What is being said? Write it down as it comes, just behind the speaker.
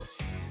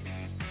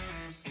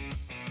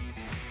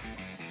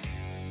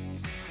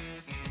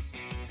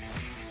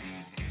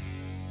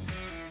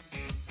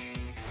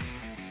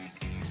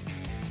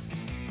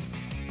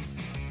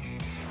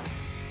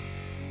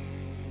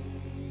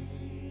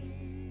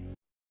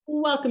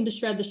Welcome to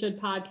Shred the Should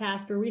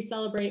podcast, where we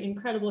celebrate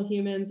incredible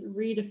humans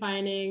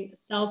redefining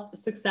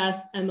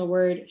self-success and the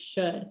word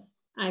should.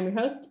 I'm your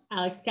host,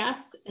 Alex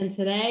Katz, and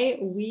today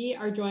we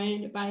are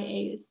joined by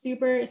a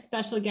super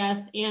special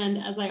guest. And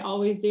as I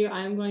always do,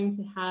 I'm going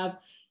to have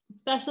a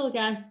special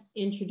guest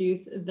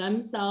introduce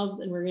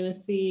themselves, and we're going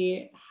to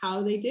see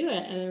how they do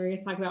it. And then we're going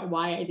to talk about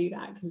why I do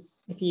that, because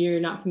if you're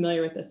not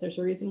familiar with this, there's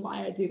a reason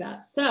why I do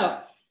that. So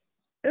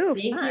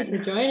thank you for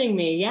joining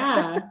me.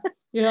 Yeah.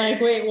 You're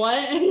like, wait,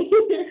 what?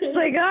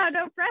 Like, oh,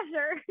 no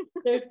pressure.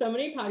 There's so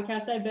many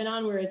podcasts I've been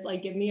on where it's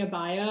like, give me a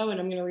bio and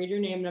I'm going to read your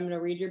name and I'm going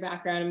to read your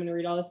background. I'm going to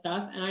read all this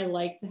stuff. And I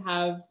like to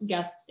have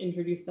guests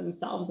introduce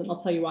themselves, and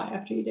I'll tell you why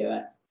after you do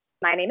it.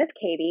 My name is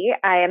Caite.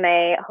 I am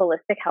a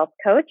holistic health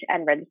coach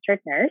and registered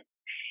nurse.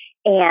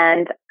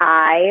 And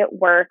I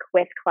work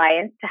with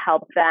clients to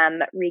help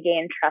them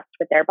regain trust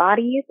with their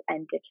bodies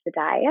and ditch the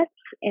diets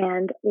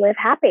and live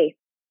happy.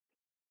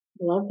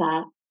 Love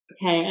that.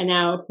 Okay. And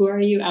now, who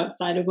are you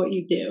outside of what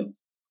you do?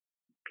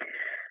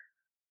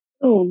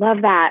 Oh,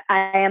 love that.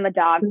 I am a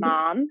dog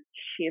mom.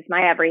 She's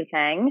my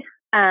everything.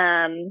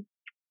 I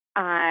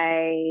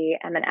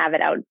am an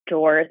avid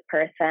outdoors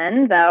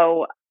person,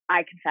 though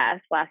I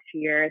confess last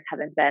few years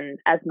haven't been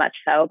as much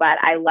so, but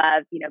I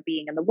love,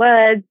 being in the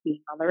woods,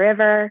 being on the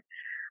river.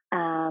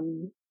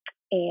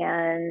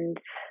 And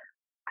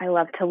I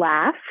love to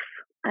laugh.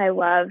 I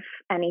love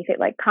anything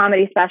like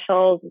comedy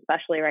specials,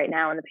 especially right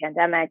now in the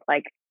pandemic,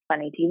 like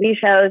funny TV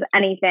shows,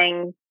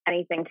 anything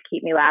to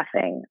keep me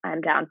laughing,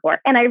 I'm down for.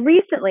 And I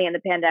recently in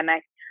the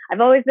pandemic, I've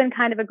always been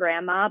kind of a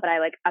grandma, but I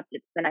upped it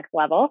to the next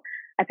level.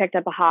 I picked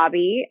up a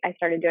hobby. I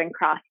started doing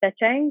cross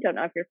stitching. Don't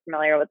know if you're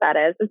familiar with that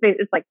is.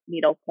 It's like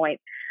needlepoint.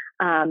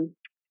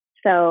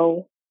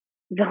 So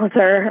those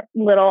are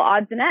little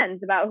odds and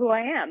ends about who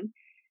I am.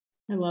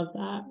 I love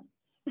that.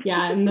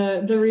 Yeah. And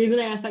the reason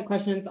I asked that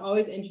question, it's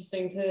always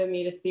interesting to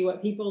me to see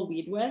what people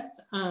lead with.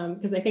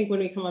 Because I think when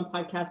we come on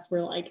podcasts,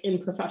 we're like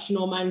in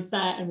professional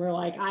mindset and we're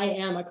like, I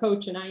am a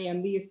coach and I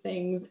am these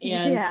things.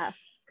 And yeah.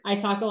 I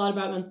talk a lot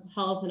about mental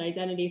health and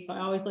identity. So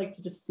I always like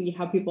to just see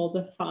how people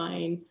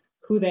define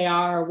who they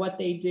are, what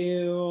they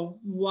do,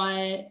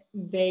 what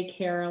they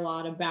care a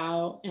lot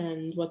about,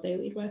 and what they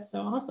lead with.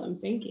 So awesome.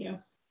 Thank you.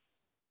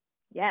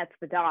 Yeah, it's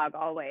the dog,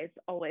 always.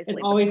 And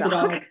always the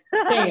dog.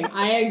 Same.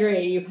 I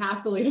agree. You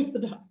have to lead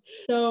with the dog.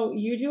 So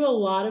you do a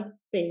lot of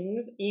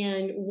things.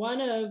 And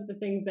one of the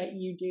things that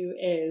you do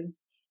is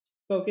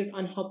focus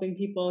on helping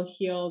people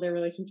heal their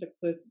relationships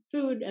with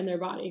food and their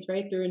bodies,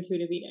 right? Through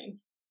intuitive eating.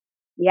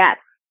 Yes,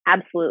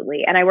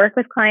 absolutely. And I work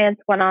with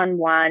clients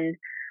one-on-one.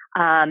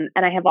 And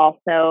I have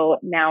also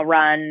now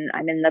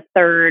I'm in the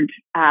third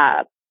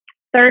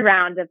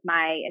round of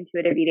my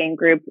intuitive eating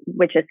group,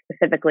 which is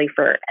specifically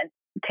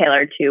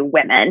tailored to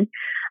women.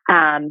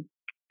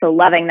 So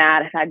loving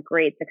that. I've had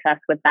great success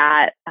with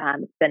that.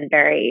 It's been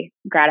very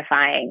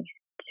gratifying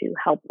to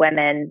help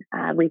women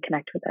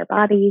reconnect with their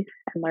bodies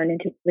and learn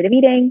intuitive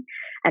eating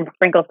and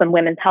sprinkle some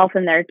women's health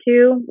in there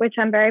too, which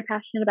I'm very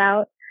passionate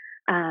about.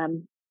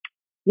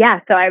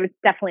 So I would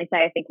definitely say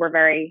I think we're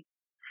very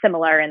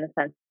similar in the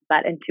sense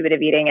that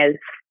intuitive eating is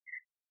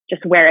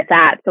just where it's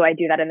at. So I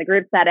do that in the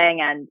group setting,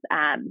 and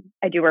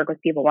I do work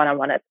with people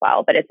one-on-one as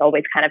well, but it's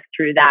always kind of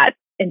through that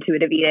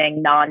intuitive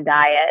eating,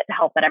 non-diet,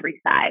 health at every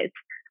size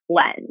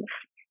lens.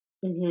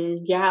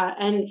 Mm-hmm. Yeah.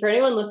 And for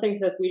anyone listening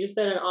to this, we just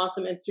did an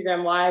awesome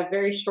Instagram live,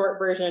 very short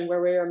version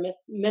where we were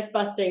myth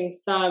busting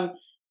some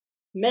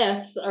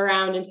myths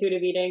around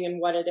intuitive eating and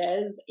what it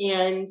is.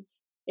 And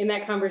in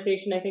that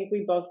conversation, I think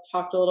we both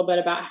talked a little bit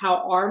about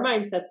how our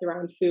mindsets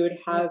around food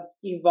have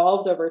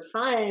evolved over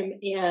time.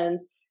 And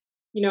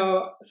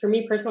for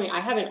me personally,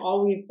 I haven't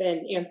always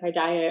been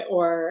anti-diet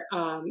or,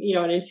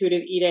 an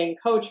intuitive eating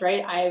coach,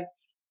 right? I've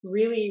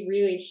really,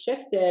 really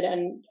shifted.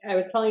 And I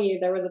was telling you,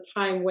 there was a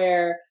time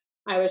where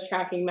I was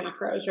tracking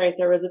macros, right?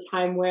 There was a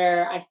time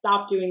where I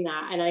stopped doing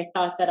that. And I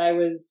thought that I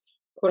was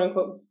quote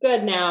unquote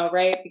good now,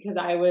 right? Because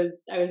I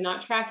was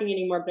not tracking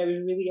anymore, but I was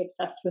really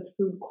obsessed with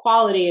food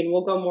quality. And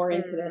we'll go more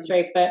into this,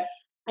 right? But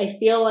I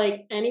feel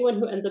like anyone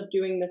who ends up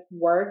doing this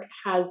work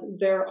has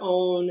their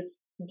own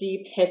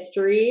deep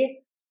history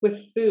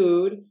with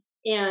food.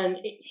 And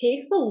it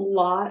takes a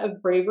lot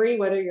of bravery,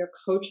 whether you're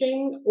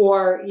coaching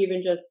or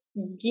even just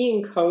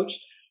being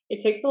coached.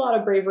 It takes a lot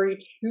of bravery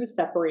to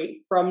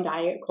separate from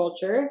diet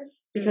culture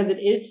because it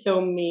is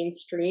so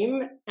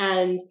mainstream.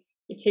 And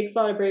it takes a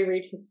lot of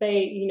bravery to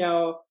say,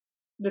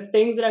 the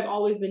things that I've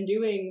always been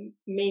doing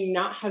may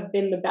not have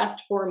been the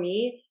best for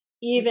me,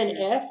 even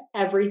if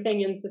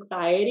everything in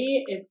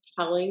society is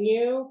telling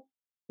you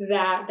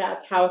that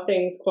that's how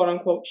things quote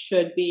unquote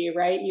should be,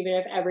 right? Even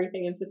if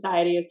everything in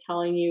society is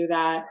telling you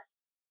that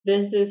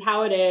this is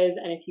how it is.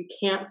 And if you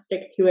can't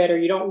stick to it or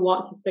you don't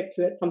want to stick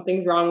to it,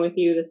 something's wrong with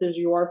you. This is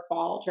your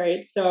fault,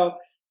 right? So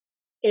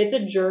it's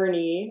a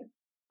journey.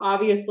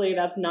 Obviously,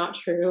 that's not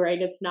true,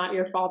 right? It's not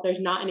your fault. There's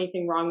not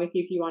anything wrong with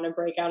you if you want to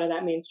break out of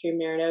that mainstream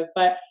narrative.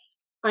 But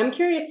I'm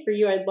curious for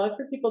you. I'd love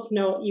for people to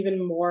know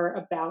even more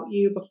about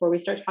you before we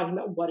start talking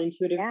about what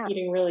intuitive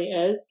eating really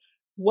is.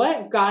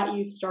 What got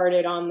you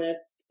started on this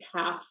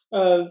path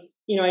of,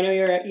 I know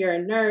you're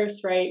a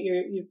nurse, right?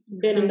 You've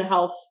been in the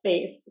health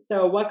space.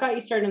 So what got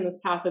you started on this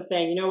path of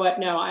saying, you know what,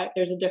 no,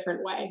 there's a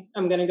different way.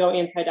 I'm going to go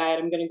anti-diet.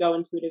 I'm going to go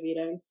intuitive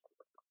eating.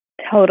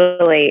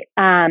 Totally.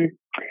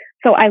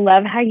 So I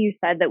love how you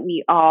said that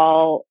we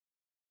all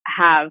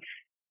have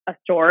a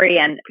story,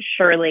 and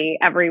surely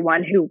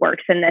everyone who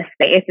works in this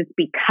space, it's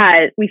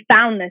because we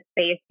found this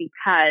space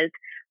because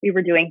we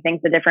were doing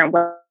things a different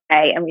way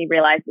and we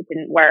realized it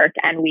didn't work,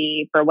 and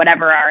we, for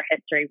whatever our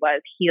history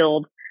was,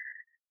 healed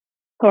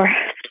or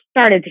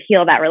started to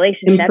heal that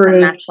relationship.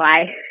 Improved. And that's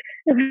why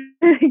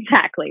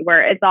exactly,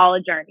 where it's all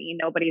a journey.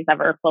 Nobody's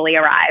ever fully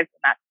arrived,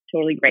 and that's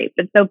totally great.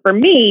 But so for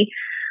me,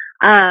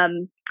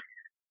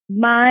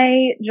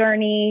 my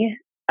journey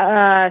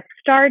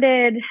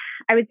started,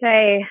 I would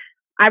say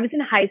I was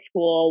in high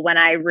school when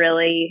I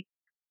really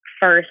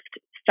first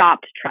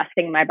stopped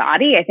trusting my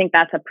body. I think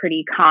that's a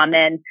pretty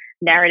common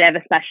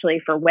narrative,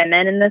 especially for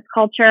women in this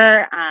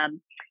culture.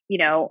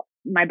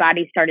 My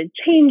body started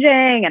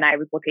changing and I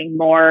was looking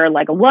more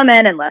like a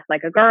woman and less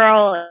like a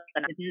girl.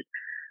 And I didn't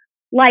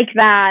like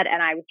that.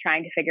 And I was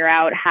trying to figure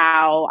out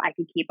how I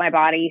could keep my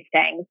body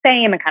staying the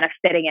same and kind of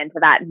fitting into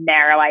that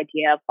narrow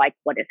idea of like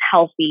what is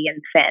healthy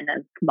and thin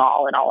and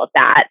small and all of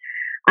that.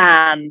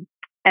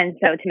 And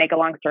so to make a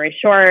long story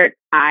short,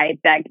 I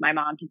begged my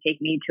mom to take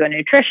me to a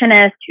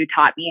nutritionist who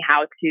taught me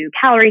how to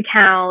calorie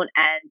count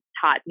and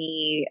taught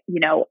me,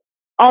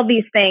 all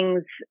these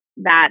things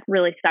that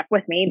really stuck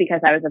with me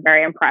because I was a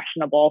very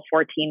impressionable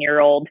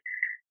 14-year-old,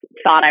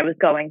 thought I was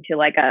going to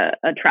like a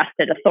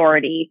trusted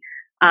authority.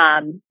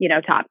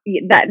 Taught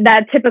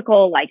that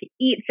typical like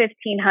eat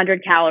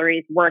 1,500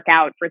 calories, work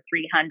out for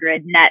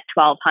 300, net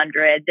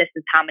 1,200. This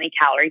is how many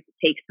calories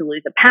it takes to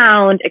lose a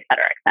pound, et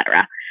cetera, et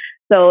cetera.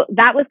 So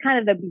that was kind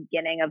of the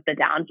beginning of the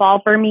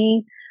downfall for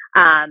me,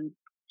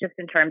 just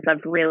in terms of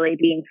really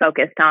being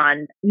focused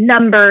on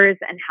numbers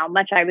and how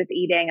much I was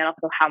eating and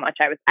also how much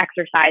I was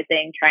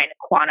exercising, trying to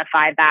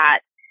quantify that.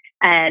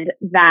 And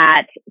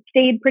that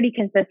stayed pretty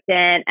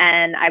consistent.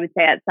 And I would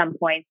say at some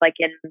points, like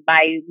in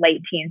my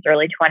late teens,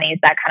 early 20s,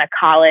 that kind of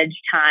college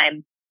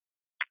time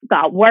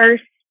got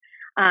worse.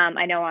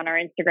 I know on our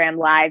Instagram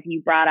live,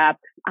 you brought up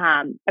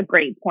a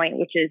great point,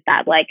 which is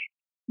that like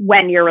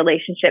when your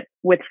relationship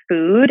with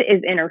food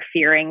is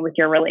interfering with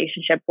your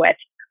relationship with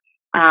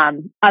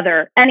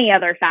any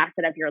other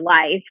facet of your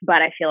life,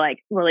 but I feel like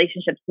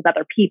relationships with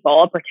other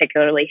people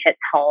particularly hits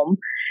home.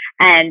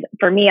 And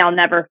for me, I'll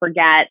never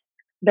forget,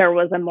 there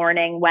was a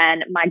morning when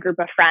my group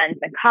of friends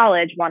in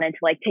college wanted to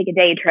like take a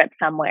day trip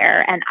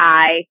somewhere. And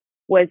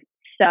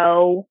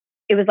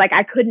it was like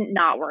I couldn't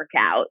not work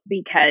out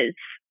because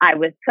I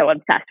was so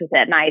obsessed with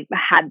it. And I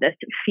had this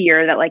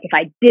fear that like if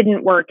I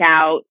didn't work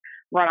out,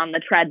 run on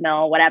the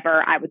treadmill,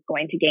 whatever, I was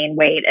going to gain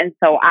weight. And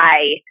so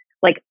I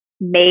like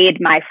made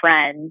my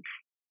friends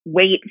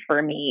wait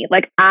for me.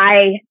 Like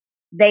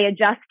they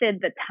adjusted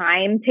the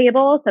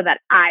timetable so that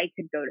I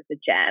could go to the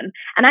gym.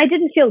 And I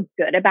didn't feel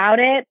good about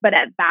it. But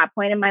at that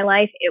point in my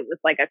life, it was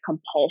like a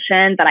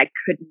compulsion that I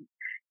couldn't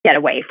get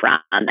away from.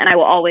 And I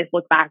will always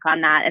look back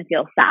on that and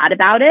feel sad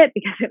about it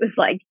because it was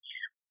like,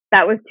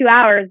 that was 2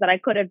 hours that I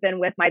could have been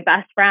with my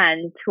best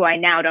friends who I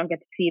now don't get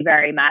to see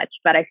very much.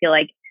 But I feel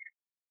like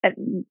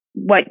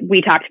what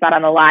we talked about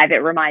on the live, it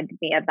reminded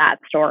me of that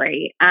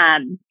story.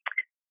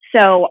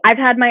 So I've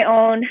had my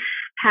own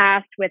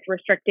past with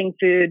restricting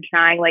food,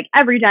 trying like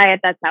every diet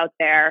that's out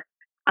there.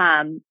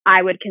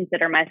 I would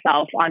consider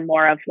myself on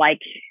more of like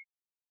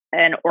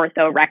an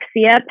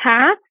orthorexia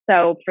path.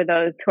 So for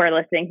those who are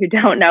listening who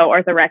don't know,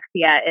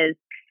 orthorexia is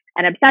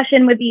an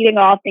obsession with eating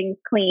all things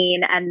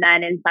clean, and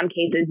then in some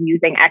cases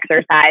using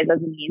exercise as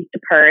a means to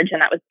purge.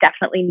 And that was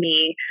definitely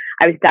me.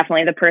 I was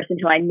definitely the person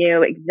who I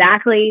knew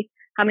exactly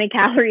how many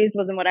calories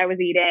was in what I was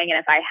eating. And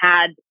if I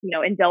had,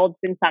 indulged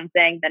in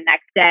something the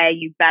next day,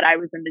 you bet I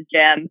was in the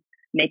gym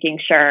making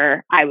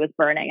sure I was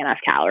burning enough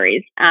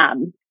calories.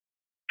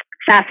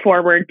 Fast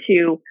forward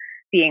to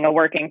being a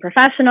working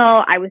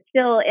professional, I was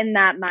still in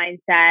that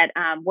mindset,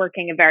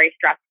 working a very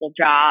stressful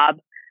job.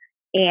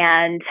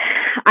 And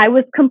I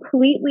was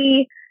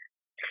completely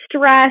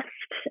stressed,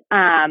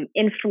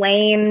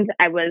 inflamed.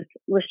 I was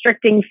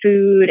restricting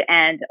food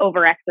and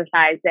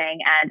over-exercising.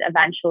 And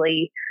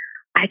eventually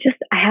I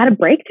had a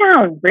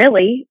breakdown,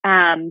 really.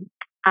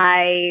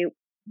 I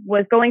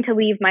was going to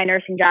leave my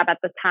nursing job at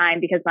the time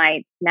because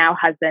my now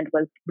husband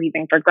was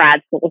leaving for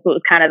grad school. So it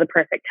was kind of the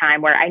perfect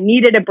time where I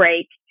needed a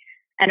break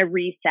and a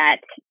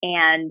reset.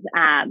 And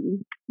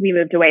we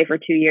moved away for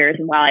 2 years.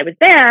 And while I was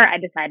there, I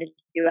decided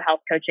to do a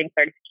health coaching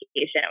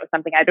certification. It was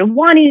something I'd been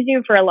wanting to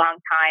do for a long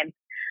time.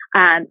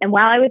 And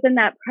while I was in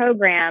that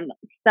program,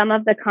 some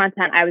of the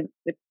content I was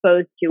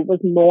exposed to was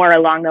more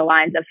along the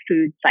lines of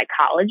food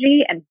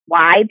psychology and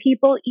why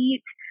people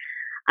eat,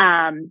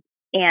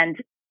 and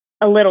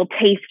a little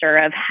taster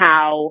of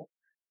how,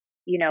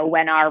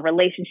 when our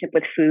relationship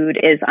with food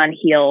is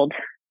unhealed,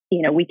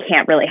 we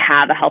can't really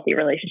have a healthy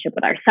relationship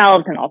with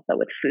ourselves and also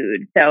with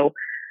food. So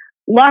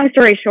long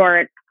story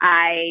short,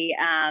 I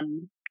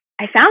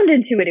I found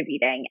intuitive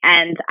eating,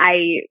 and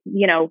I,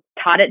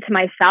 taught it to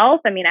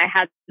myself. I mean, I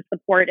had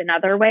support in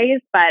other ways,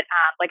 but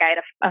like I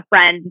had a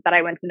friend that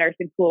I went to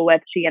nursing school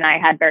with. She and I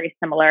had very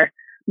similar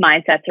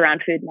mindsets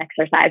around food and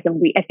exercise,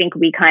 and I think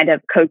we kind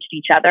of coached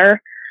each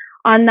other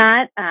on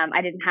that.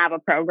 I didn't have a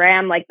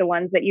program like the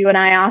ones that you and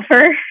I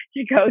offer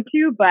to go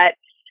to, but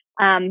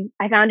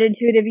I found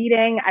intuitive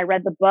eating. I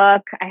read the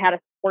book. I had a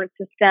support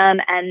system,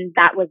 and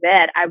that was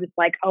it. I was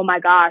like, oh my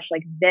gosh,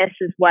 like this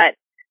is what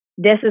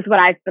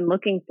I've been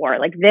looking for.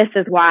 Like, this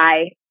is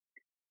why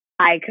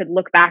I could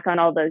look back on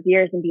all those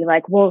years and be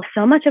like, well,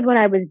 so much of what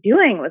I was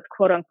doing was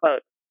quote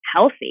unquote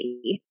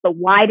healthy, but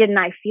why didn't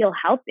I feel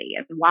healthy?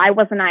 And why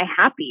wasn't I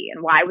happy?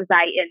 And why was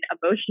I in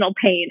emotional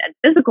pain and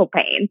physical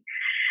pain?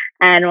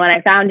 And when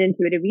I found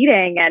intuitive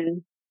eating,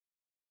 and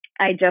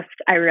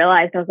I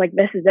realized, I was like,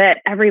 this is it.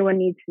 Everyone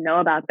needs to know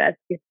about this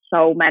because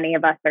so many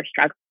of us are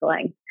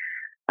struggling.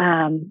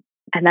 And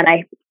then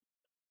I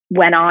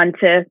went on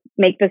to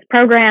make this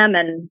program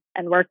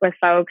and work with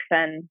folks,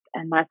 and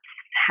that's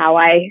how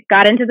I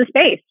got into the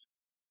space.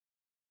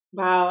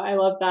 Wow, I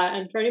love that.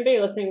 And for anybody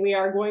listening, we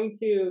are going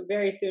to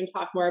very soon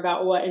talk more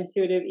about what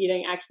intuitive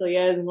eating actually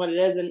is and what it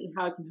is and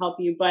how it can help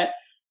you. But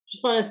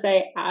just want to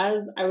say,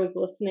 as I was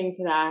listening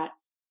to that,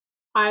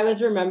 I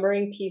was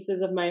remembering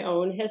pieces of my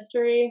own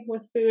history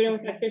with food and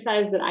with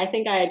exercise that I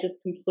think I had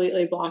just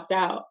completely blocked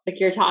out. Like,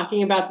 you're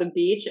talking about the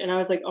beach, and I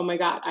was like, oh my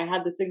God, I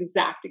had this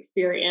exact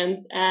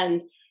experience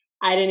and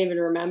I didn't even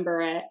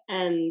remember it.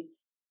 And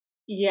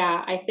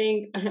yeah, I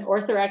think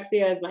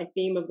orthorexia is my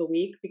theme of the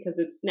week because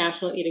it's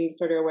National Eating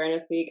Disorder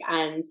Awareness Week.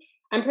 And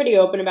I'm pretty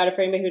open about it.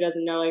 For anybody who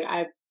doesn't know, like,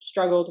 I've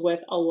struggled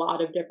with a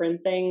lot of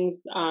different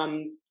things.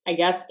 I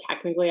guess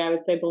technically I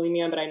would say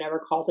bulimia, but I never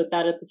called it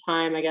that at the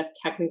time. I guess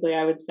technically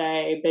I would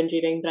say binge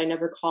eating, but I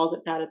never called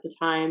it that at the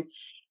time.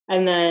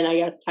 And then I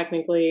guess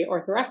technically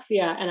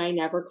orthorexia, and I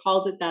never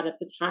called it that at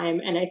the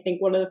time. And I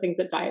think one of the things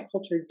that diet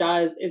culture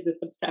does is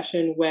this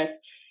obsession with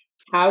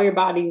how your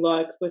body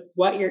looks, with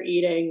what you're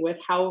eating, with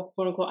how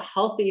quote unquote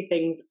healthy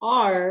things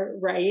are,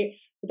 right?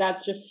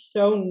 That's just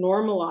so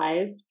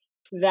normalized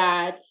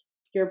that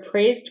you're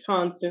praised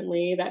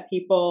constantly, that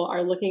people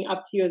are looking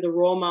up to you as a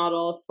role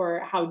model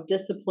for how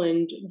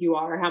disciplined you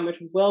are, how much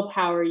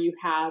willpower you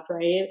have,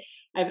 right?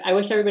 I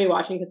wish everybody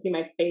watching could see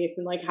my face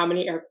and like how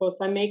many air quotes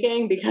I'm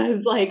making,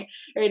 because like,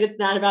 right, it's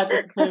not about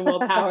discipline and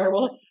willpower.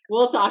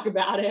 We'll talk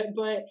about it,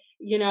 but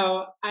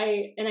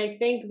I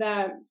think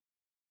that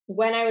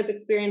when I was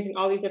experiencing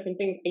all these different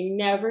things, I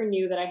never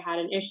knew that I had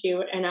an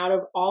issue. And out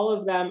of all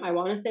of them, I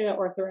want to say that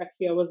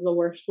orthorexia was the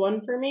worst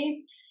one for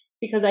me,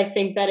 because I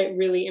think that it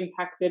really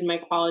impacted my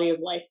quality of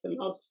life the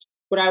most.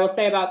 What I will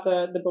say about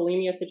the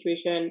bulimia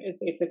situation is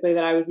basically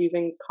that I was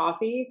using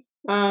coffee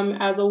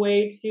as a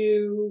way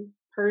to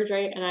purge,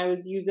 right? And I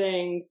was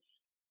using,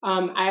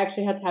 I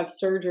actually had to have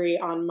surgery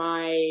on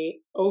my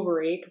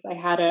ovary because I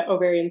had an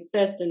ovarian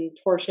cyst and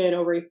torsion,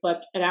 ovary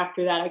flipped. And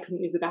after that, I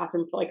couldn't use the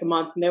bathroom for like a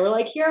month. And they were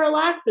like, here are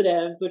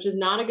laxatives, which is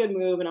not a good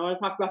move. And I want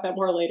to talk about that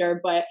more later.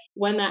 But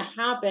when that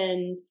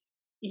happened,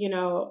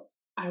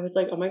 I was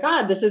like, oh my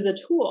God, this is a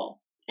tool.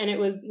 And it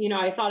was,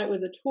 I thought it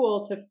was a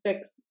tool to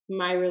fix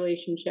my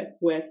relationship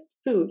with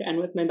food and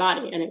with my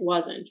body. And it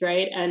wasn't,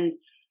 right? And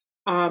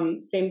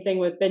same thing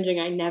with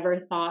binging. I never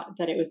thought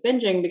that it was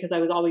binging because I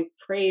was always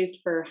praised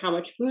for how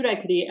much food I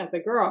could eat as a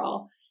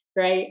girl,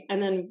 right?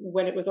 And then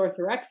when it was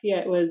orthorexia,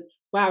 it was,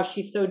 wow,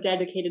 she's so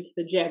dedicated to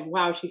the gym.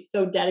 Wow, she's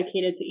so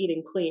dedicated to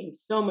eating clean,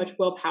 so much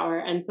willpower.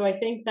 And so I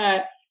think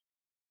that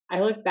I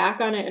look back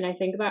on it and I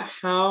think about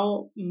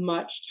how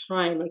much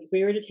time, like if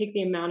we were to take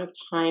the amount of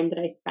time that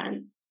I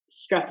spent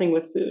stressing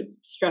with food,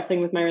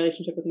 stressing with my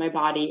relationship with my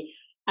body,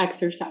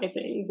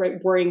 exercising, right,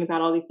 worrying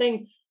about all these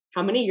things,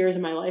 how many years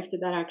of my life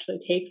did that actually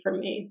take from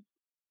me?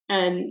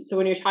 And so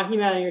when you're talking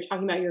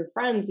about your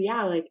friends,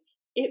 yeah, like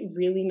it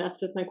really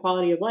messed with my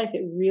quality of life.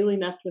 It really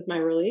messed with my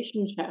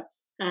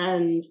relationships.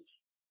 And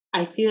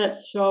I see that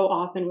so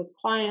often with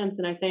clients.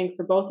 And I think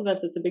for both of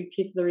us, it's a big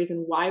piece of the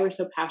reason why we're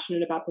so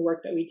passionate about the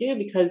work that we do,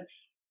 because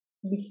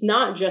it's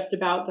not just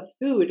about the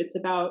food. It's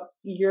about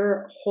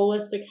your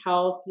holistic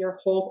health, your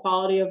whole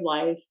quality of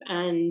life,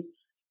 and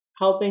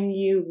helping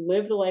you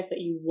live the life that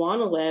you want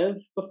to live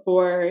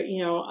before,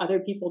 other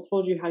people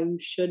told you how you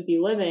should be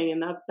living.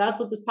 And that's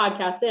what this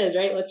podcast is,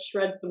 right? Let's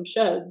shred some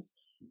shoulds.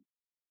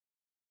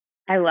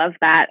 I love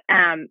that.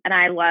 And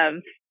I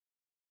love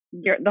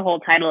the whole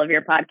title of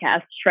your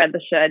podcast, Shred the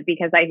Should,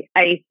 because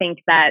I think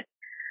that,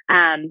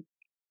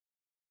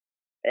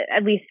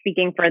 at least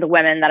speaking for the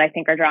women that I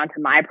think are drawn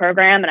to my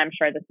program, and I'm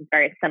sure this is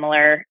very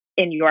similar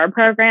in your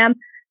program,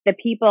 the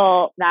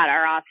people that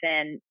are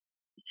often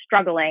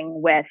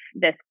struggling with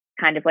this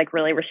kind of like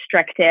really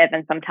restrictive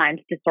and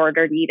sometimes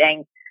disordered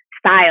eating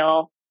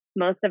style,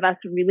 most of us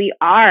really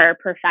are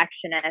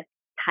perfectionists,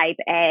 type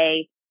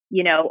A,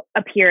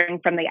 appearing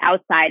from the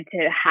outside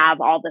to have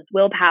all this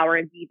willpower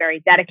and be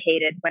very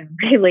dedicated when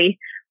really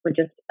we're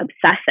just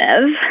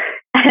obsessive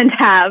and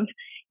have,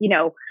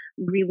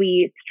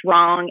 really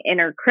strong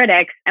inner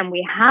critics, and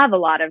we have a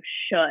lot of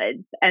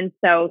shoulds. And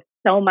so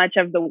much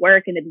of the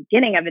work in the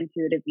beginning of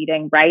intuitive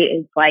eating, right,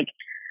 is like,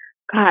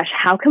 gosh,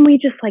 how can we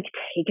just like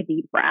take a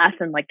deep breath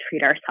and like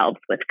treat ourselves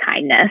with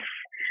kindness?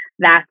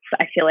 That's,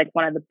 I feel like,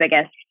 one of the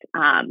biggest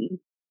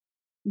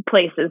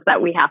places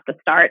that we have to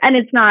start. And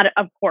it's not,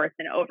 of course,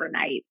 an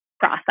overnight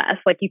process.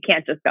 Like, you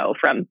can't just go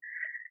from,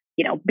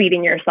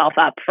 beating yourself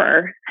up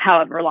for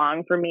however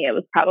long. For me, it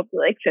was probably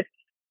like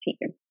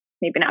 15,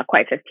 maybe not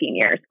quite 15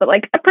 years, but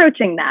like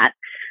approaching that.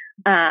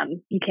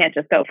 You can't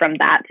just go from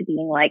that to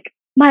being like,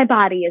 my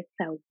body is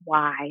so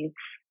wise.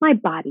 My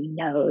body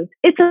knows.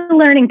 It's a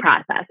learning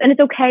process. And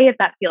it's okay if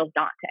that feels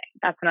daunting.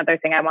 That's another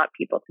thing I want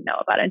people to know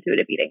about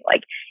intuitive eating.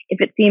 Like,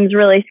 if it seems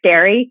really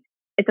scary,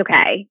 it's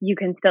okay. You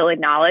can still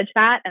acknowledge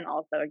that, and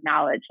also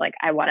acknowledge, like,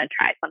 I want to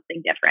try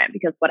something different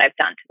because what I've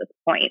done to this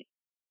point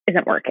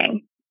isn't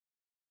working.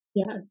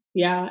 Yes.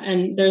 Yeah.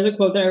 And there's a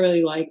quote that I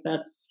really like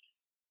that's,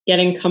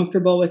 getting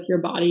comfortable with your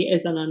body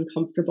is an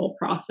uncomfortable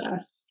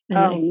process. And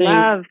I think,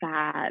 love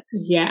that.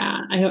 Yeah.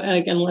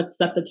 Again, let's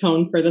set the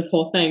tone for this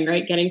whole thing,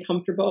 right? Getting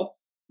comfortable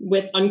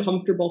with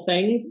uncomfortable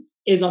things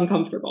is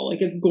uncomfortable. Like,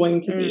 it's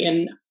going to be.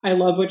 And I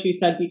love what you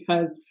said,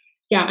 because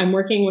I'm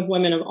working with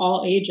women of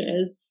all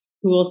ages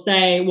who will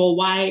say, well,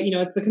 why,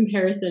 it's the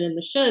comparison and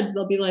the shoulds.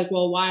 They'll be like,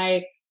 well,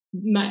 why?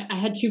 I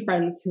had two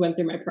friends who went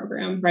through my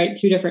program, right?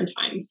 2 different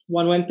times.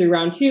 One went through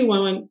round 2,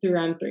 one went through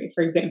round 3,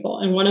 for example.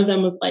 And one of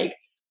them was like,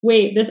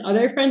 wait, this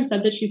other friend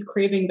said that she's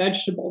craving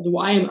vegetables.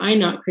 Why am I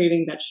not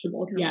craving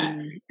vegetables yet?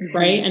 Mm-hmm.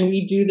 Right? And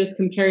we do this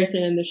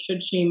comparison and the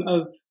should shame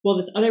of, well,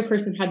 this other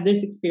person had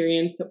this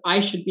experience, so I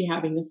should be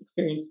having this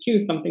experience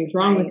too. Something's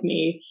wrong with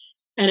me.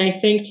 And I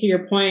think, to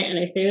your point, and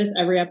I say this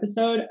every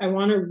episode, I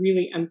want to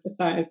really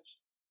emphasize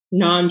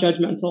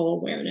non-judgmental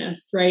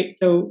awareness, right?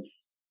 So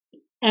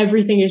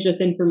everything is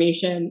just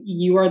information.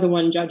 You are the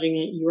one judging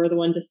it. You are the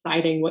one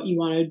deciding what you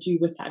want to do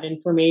with that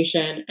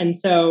information. And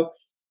so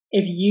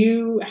if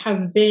you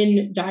have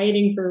been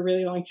dieting for a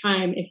really long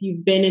time, if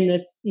you've been in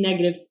this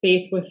negative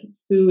space with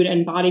food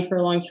and body for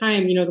a long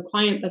time, the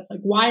client that's like,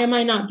 why am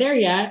I not there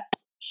yet?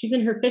 She's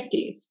in her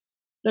 50s.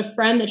 The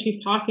friend that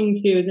she's talking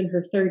to is in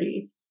her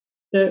 30s.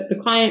 The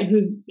client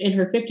who's in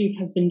her 50s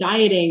has been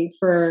dieting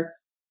for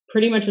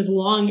pretty much as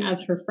long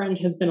as her friend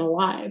has been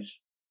alive,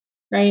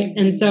 right? Mm-hmm.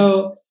 And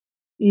so,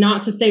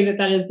 not to say that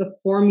that is the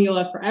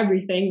formula for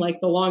everything. Like,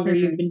 the longer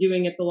you've been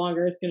doing it, the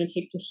longer it's going to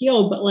take to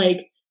heal. But like,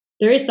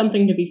 there is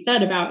something to be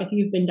said about, if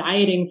you've been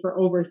dieting for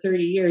over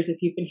 30 years, if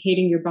you've been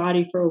hating your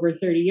body for over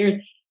 30 years,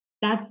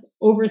 that's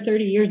over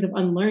 30 years of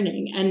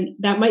unlearning. And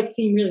that might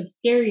seem really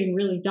scary and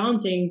really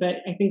daunting, but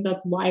I think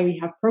that's why we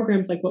have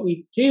programs like what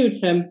we do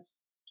to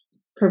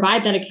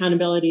provide that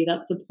accountability,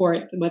 that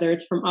support, whether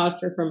it's from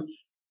us or from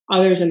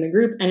others in the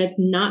group. And it's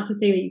not to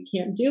say that you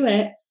can't do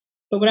it.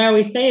 But what I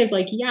always say is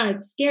like, yeah,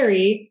 it's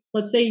scary.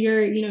 Let's say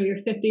you're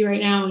 50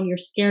 right now and you're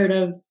scared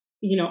of,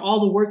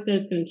 all the work that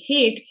it's going to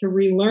take to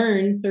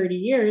relearn 30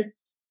 years.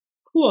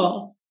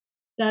 Cool.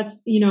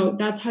 That's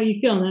how you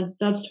feel. And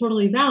that's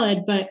totally valid.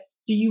 But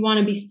do you want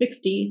to be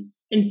 60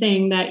 and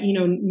saying that,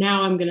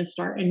 now I'm going to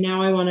start and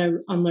now I want to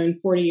unlearn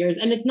 40 years?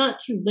 And it's not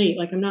too late.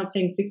 Like, I'm not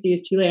saying 60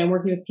 is too late. I'm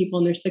working with people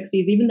in their 60s,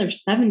 even their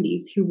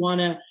 70s, who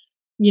want to,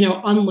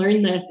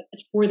 unlearn this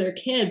for their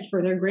kids,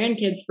 for their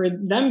grandkids, for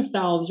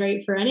themselves,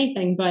 right? For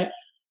anything. But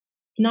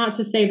not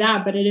to say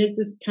that, but it is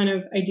this kind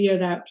of idea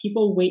that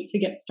people wait to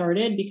get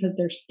started because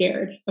they're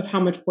scared of how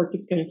much work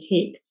it's going to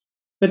take.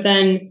 But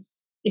then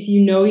if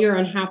you're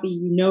unhappy,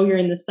 you're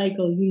in the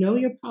cycle,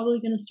 you're probably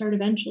going to start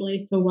eventually.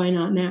 So why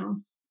not now?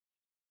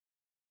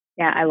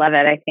 Yeah, I love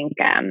it. I think,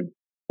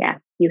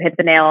 you hit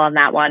the nail on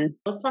that one.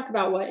 Let's talk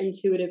about what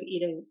intuitive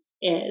eating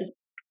is.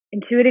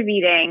 Intuitive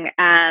eating,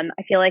 I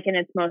feel like in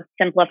its most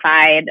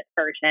simplified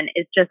version,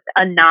 is just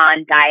a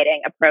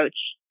non-dieting approach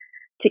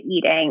to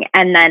eating.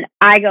 And then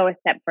I go a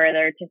step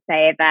further to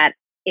say that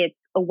it's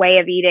a way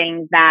of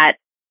eating that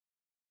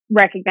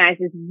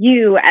recognizes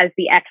you as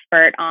the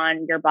expert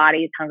on your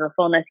body's hunger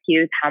fullness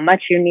cues, how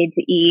much you need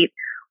to eat,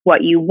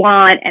 what you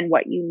want, and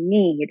what you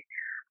need.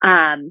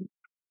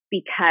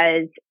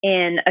 Because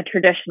in a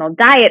traditional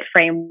diet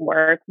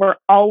framework, we're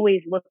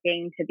always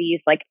looking to these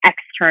like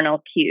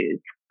external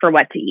cues for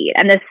what to eat.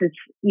 And this is,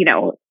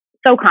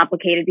 so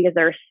complicated because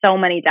there are so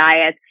many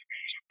diets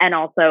and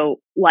also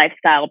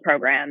lifestyle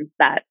programs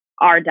that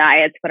are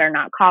diets but are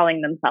not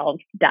calling themselves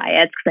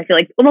diets. Because I feel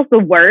like almost the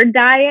word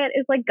diet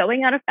is like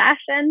going out of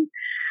fashion.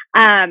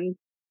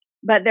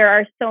 But there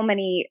are so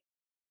many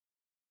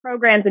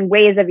programs and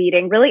ways of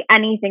eating, really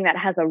anything that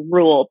has a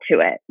rule to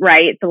it,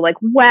 right? So like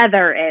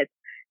whether it's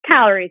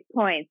calories,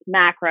 points,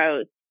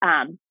 macros,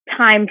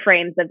 time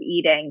frames of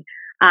eating,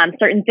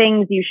 certain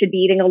things you should be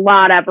eating a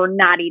lot of or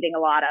not eating a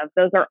lot of.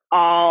 Those are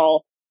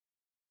all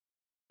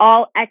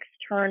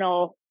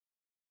external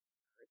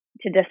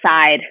to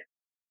decide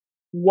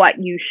what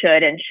you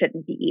should and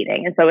shouldn't be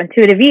eating. And so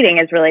intuitive eating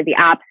is really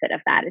the opposite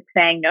of that. It's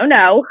saying,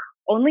 no,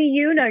 only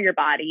you know your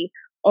body.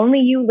 Only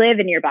you live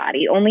in your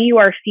body. Only you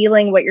are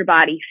feeling what your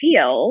body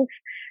feels.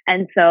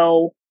 And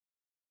so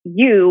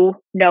you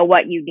know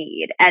what you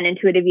need. And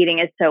intuitive eating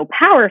is so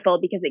powerful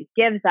because it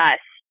gives us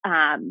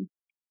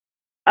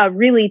a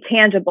really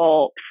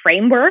tangible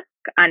framework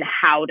on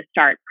how to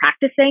start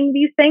practicing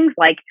these things.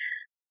 Like,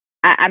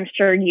 I'm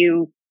sure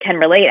you can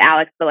relate,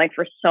 Alex, but like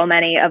for so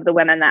many of the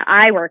women that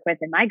I work with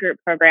in my group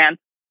program,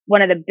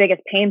 one of the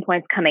biggest pain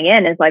points coming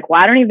in is like,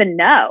 well, I don't even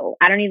know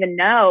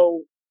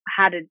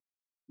how to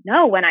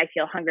know when I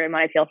feel hungry and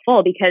when I feel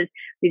full, because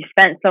we've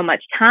spent so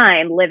much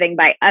time living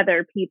by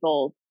other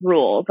people's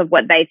rules of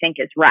what they think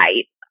is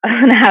right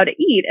on how to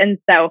eat. And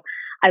so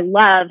I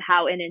love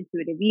how in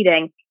intuitive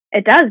eating,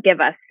 it does give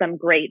us some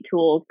great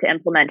tools to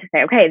implement to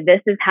say, okay,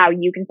 this is how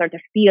you can start to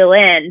feel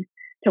in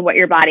to what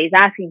your body's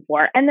asking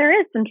for. And there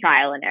is some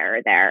trial and error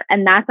there,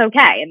 and that's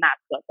okay. And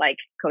that's what like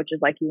coaches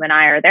like you and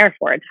I are there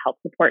for, to help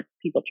support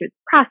people through the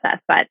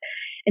process. But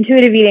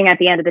intuitive eating at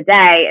the end of the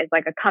day is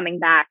like a coming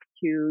back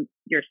to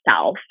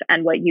yourself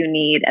and what you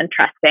need and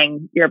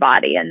trusting your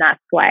body. And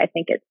that's why I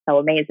think it's so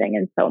amazing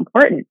and so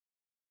important.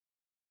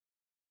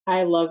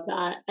 I love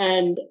that.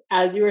 And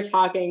as you were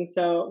talking,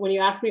 so when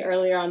you asked me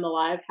earlier on the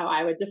live how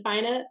I would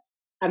define it,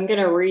 I'm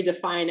going to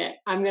redefine it.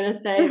 I'm going to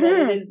say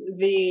that it is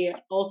the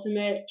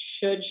ultimate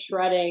should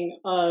shredding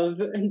of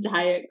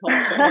diet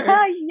culture.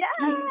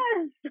 Yes.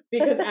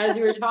 Because as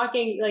you were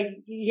talking,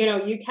 like, you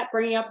know, you kept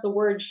bringing up the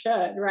word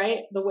should, right?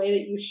 The way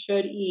that you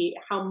should eat,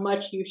 how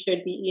much you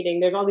should be eating.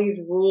 There's all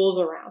these rules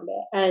around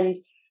it. And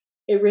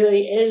it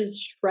really is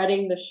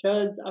shredding the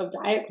shoulds of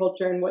diet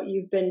culture and what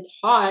you've been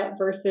taught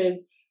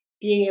versus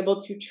being able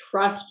to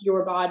trust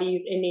your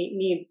body's innate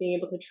needs, being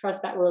able to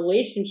trust that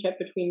relationship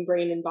between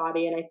brain and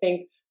body. And I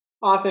think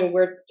often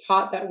we're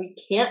taught that we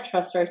can't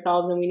trust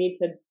ourselves and we need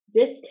to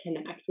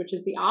disconnect, which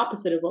is the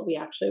opposite of what we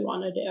actually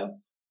want to do.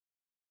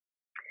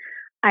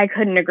 I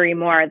couldn't agree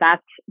more.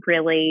 That's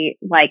really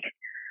like,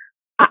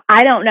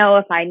 I don't know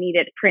if I need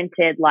it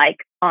printed like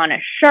on a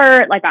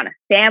shirt, like on a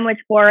sandwich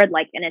board,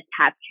 like in a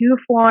tattoo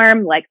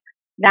form. Like,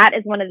 that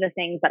is one of the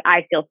things that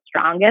I feel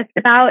strongest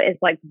about, is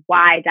like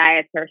why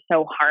diets are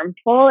so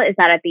harmful, is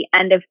that at the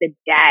end of the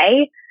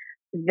day,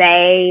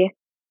 they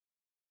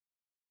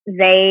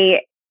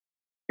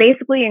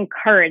basically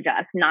encourage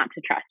us not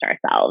to trust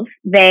ourselves.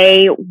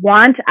 They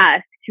want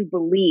us to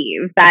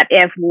believe that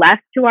if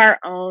left to our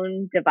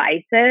own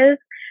devices,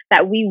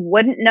 that we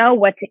wouldn't know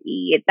what to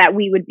eat, that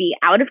we would be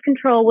out of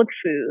control with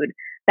food,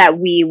 that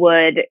we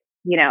would,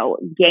 you know,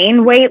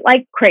 gain weight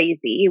like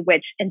crazy,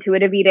 which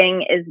intuitive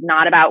eating is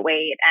not about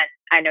weight.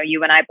 And I know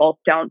you and I both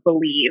don't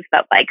believe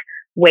that like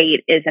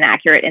weight is an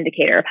accurate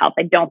indicator of health.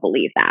 I don't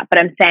believe that, but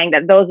I'm saying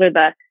that those are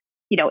the,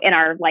 you know, in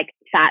our like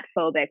fat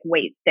phobic,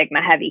 weight stigma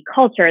heavy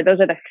culture,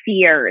 those are the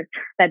fears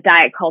that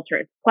diet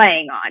culture is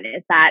playing on,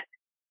 is that,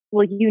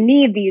 well, you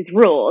need these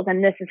rules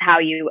and this is how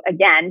you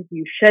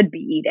should be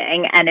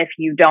eating. And if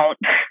you don't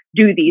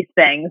do these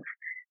things,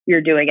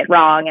 you're doing it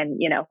wrong. And,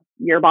 you know,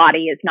 your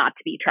body is not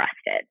to be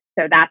trusted.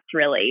 So that's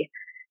really,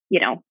 you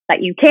know,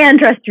 that you can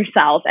trust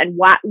yourself. And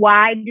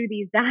why do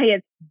these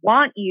diets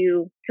want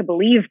you to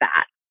believe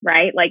that,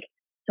 right? Like,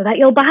 so that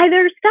you'll buy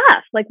their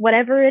stuff, like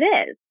whatever it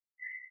is.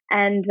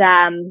 And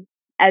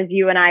as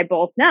you and I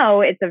both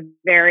know, it's a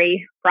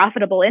very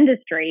profitable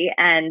industry,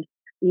 and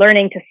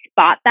learning to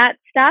spot that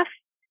stuff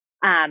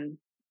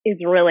is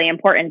really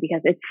important,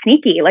 because it's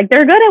sneaky. Like,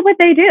 they're good at what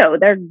they do.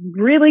 They're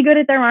really good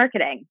at their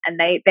marketing, and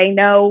they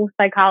know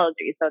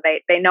psychology, so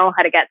they know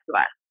how to get to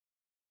us.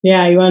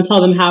 Yeah, you want to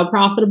tell them how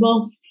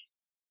profitable?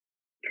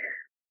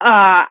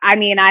 I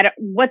mean,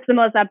 what's the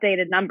most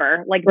updated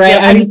number? Like, right,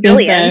 I was just going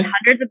to say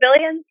hundreds of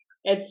billions.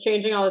 It's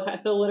changing all the time.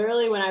 So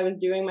literally, when I was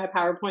doing my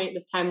PowerPoint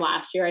this time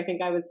last year, I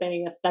think I was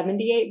saying a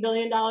 $78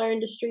 billion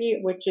industry,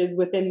 which is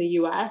within the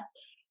US.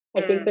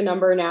 I think the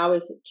number now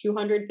is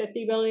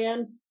 250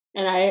 billion.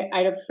 And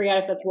I forget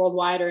if that's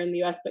worldwide or in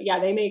the US, but yeah,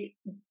 they make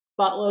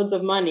buttloads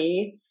of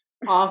money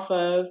off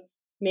of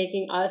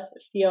making us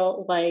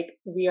feel like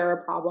we are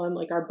a problem,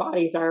 like our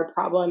bodies are a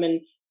problem.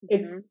 And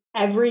it's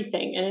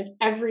everything, and it's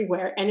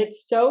everywhere. And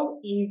it's so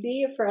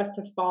easy for us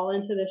to fall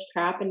into this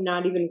trap and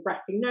not even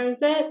recognize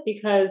it,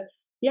 because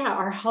yeah,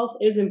 our health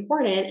is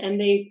important, and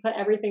they put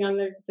everything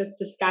under this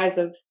disguise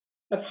of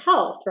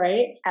health,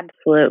 right?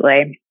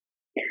 Absolutely.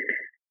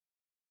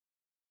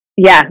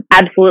 Yeah,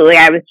 absolutely.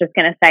 I was just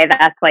going to say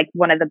that's like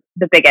one of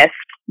the biggest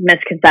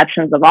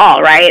misconceptions of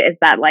all, right? Is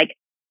that like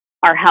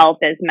our health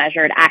is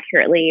measured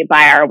accurately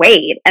by our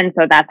weight. And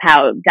so that's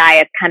how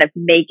diets kind of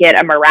make it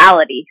a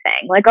morality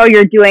thing. Like, oh,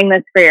 you're doing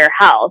this for your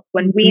health,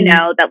 when we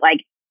know that like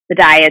the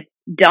diets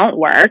don't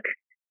work.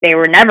 They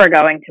were never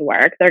going to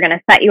work. They're going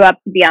to set you up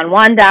to be on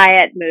one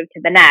diet, move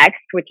to the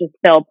next, which is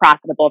still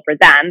profitable for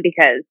them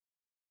because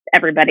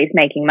everybody's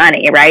making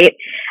money, right?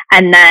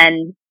 And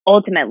then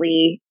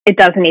ultimately, it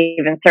doesn't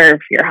even serve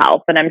your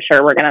health. And I'm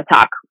sure we're going to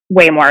talk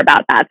way more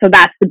about that. So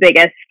that's the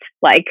biggest,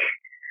 like,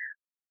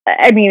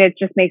 I mean, it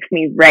just makes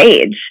me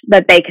rage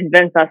that they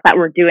convince us that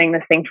we're doing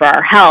this thing for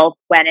our health,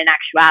 when in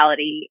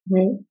actuality,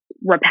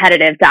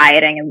 repetitive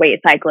dieting and weight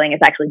cycling is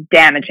actually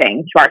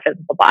damaging to our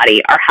physical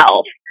body, our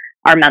health,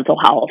 our mental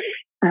health,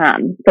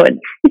 So it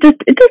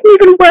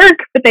doesn't even work,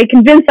 but they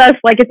convince us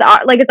like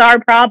it's our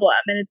problem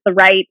and it's the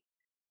right,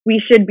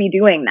 we should be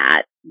doing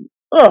that.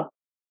 Oh,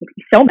 makes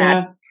me so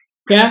mad.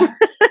 Yeah.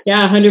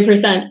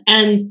 100%.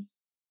 And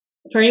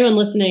for anyone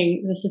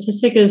listening, the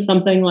statistic is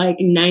something like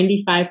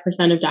 95%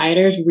 of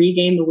dieters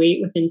regain the weight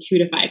within 2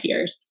 to 5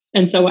 years.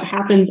 And so what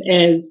happens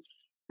is,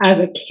 as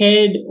a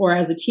kid or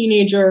as a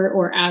teenager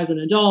or as an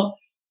adult,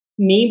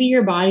 maybe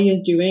your body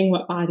is doing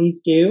what bodies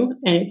do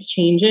and it's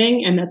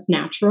changing, and that's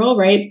natural,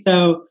 right?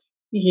 So,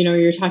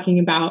 you're talking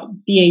about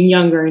being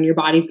younger and your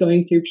body's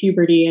going through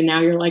puberty, and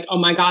now you're like, oh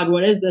my God,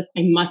 what is this?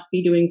 I must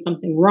be doing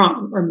something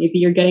wrong. Or maybe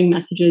you're getting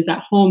messages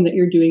at home that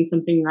you're doing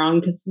something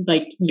wrong because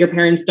like your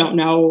parents don't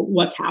know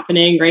what's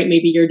happening, right?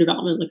 Maybe your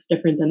development looks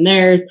different than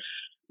theirs.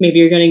 Maybe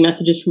you're getting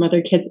messages from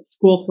other kids at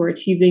school who are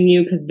teasing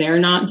you because they're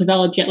not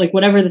developed yet, like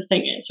whatever the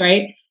thing is,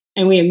 right?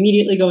 And we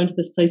immediately go into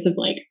this place of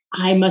like,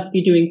 I must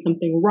be doing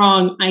something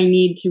wrong. I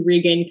need to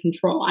regain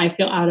control. I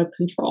feel out of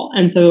control.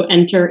 And so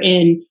enter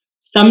in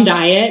some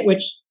diet,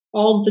 which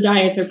all of the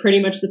diets are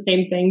pretty much the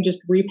same thing,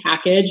 just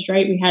repackaged,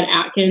 right? We had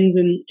Atkins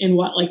in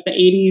what, like the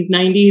 80s,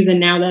 90s, and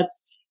now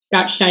that's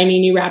got shiny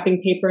new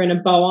wrapping paper and a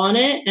bow on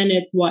it. And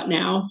it's what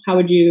now?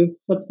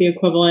 What's the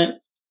equivalent?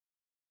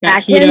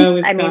 Atkins?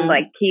 Keto.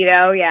 Like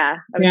keto, yeah.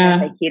 I was going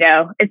to say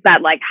keto. It's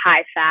that like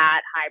high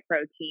fat, high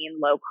protein,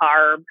 low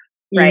carb,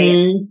 right?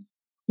 Mm-hmm.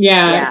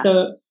 Yeah.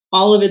 So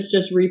all of it's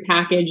just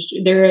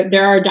repackaged.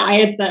 There are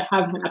diets that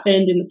have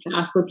happened in the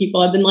past where people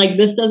have been like,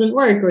 this doesn't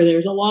work, or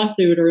there's a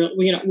lawsuit, or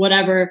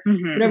whatever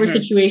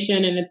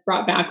situation, and it's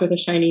brought back with a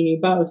shiny new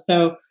bow.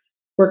 So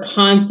we're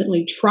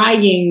constantly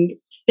trying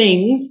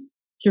things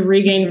to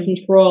regain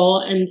control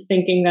and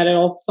thinking that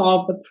it'll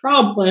solve the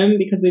problem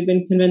because we've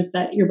been convinced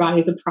that your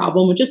body's a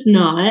problem, which it's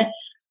not.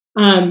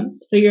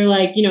 So you're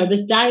like,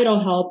 this diet will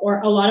help.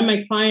 Or a lot of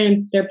my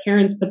clients, their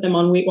parents put them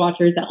on Weight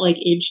Watchers at like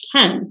age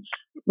 10.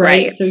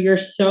 Right. So you're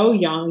so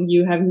young,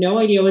 you have no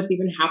idea what's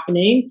even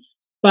happening,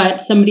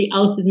 but somebody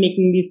else is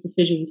making these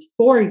decisions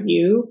for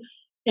you.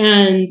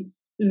 And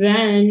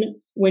then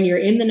when you're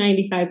in the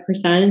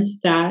 95%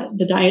 that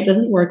the diet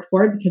doesn't work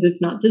for because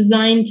it's not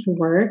designed to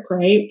work,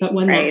 right? But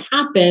when that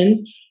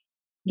happens,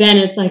 then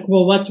it's like,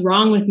 well, what's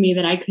wrong with me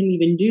that I couldn't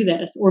even do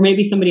this? Or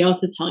maybe somebody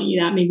else is telling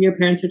you that. Maybe your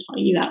parents are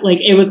telling you that. Like,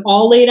 it was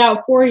all laid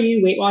out for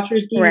you. Weight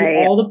Watchers gave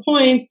you all the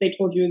points. They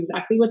told you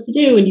exactly what to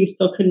do, and you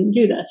still couldn't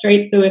do this,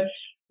 right? So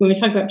when we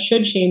talk about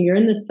should shame, you're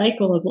in this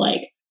cycle of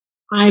like,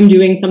 I'm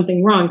doing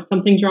something wrong.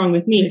 Something's wrong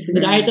with me. So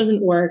the diet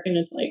doesn't work. And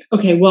it's like,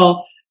 okay,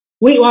 well,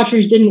 Weight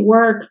Watchers didn't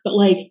work, but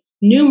like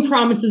Noom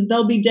promises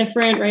they'll be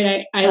different,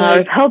 right? I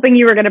was hoping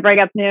you were going to bring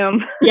up Noom.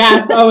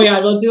 Yes. Oh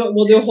yeah. We'll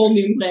do a whole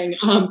Noom thing.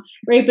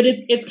 Right. But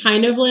it's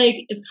kind of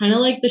like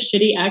the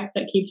shitty ex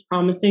that keeps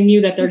promising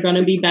you that they're going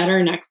to be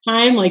better next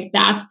time. Like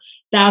that's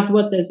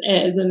what this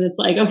is. And it's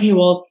like, okay,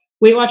 well,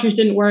 Weight Watchers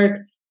didn't work.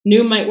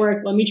 Noom might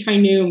work. Let me try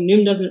Noom.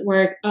 Noom doesn't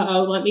work.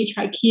 Let me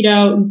try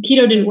keto.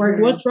 Keto didn't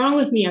work. What's wrong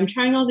with me? I'm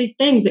trying all these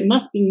things. It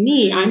must be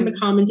me. I'm the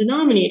common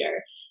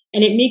denominator.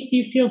 And it makes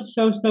you feel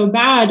so, so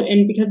bad.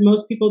 And because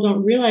most people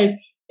don't realize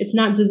it's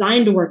not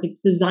designed to work.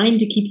 It's designed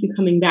to keep you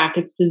coming back.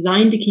 It's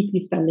designed to keep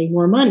you spending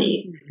more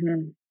money.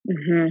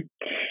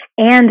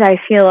 And I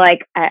feel like,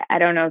 I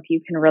don't know if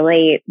you can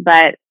relate,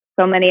 but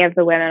so many of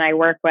the women I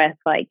work with,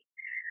 like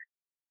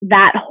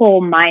that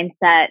whole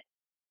mindset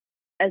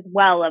as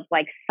well of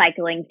like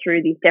cycling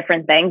through these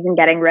different things and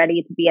getting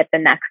ready to be at the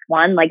next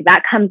one. Like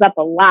that comes up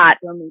a lot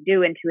when we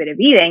do intuitive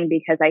eating,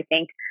 because I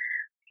think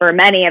for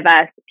many of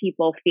us,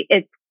 people feel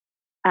it's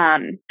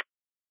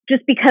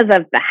just because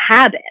of the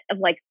habit of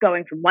like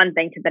going from one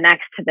thing to the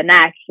next.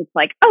 It's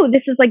like, oh,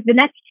 this is like the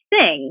next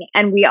thing.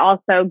 And we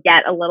also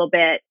get a little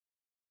bit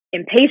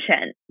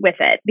impatient with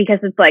it because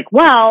it's like,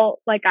 well,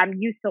 like I'm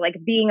used to like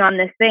being on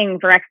this thing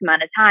for X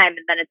amount of time.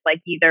 And then it's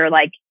like either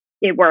like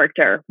it worked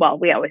or, well,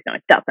 we always know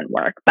it doesn't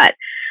work. But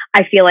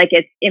I feel like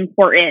it's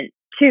important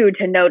too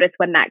to notice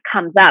when that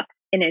comes up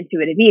in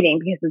intuitive eating,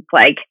 because it's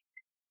like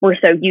we're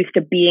so used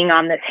to being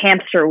on this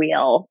hamster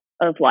wheel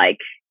of like,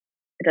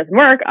 it doesn't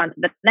work, on to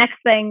the next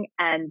thing.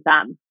 And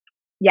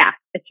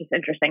it's just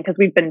interesting because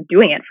we've been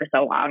doing it for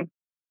so long.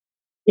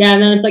 Yeah.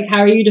 And then it's like, how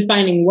are you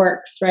defining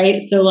works,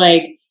 right? So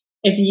like,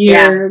 if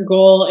your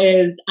goal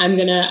is, I'm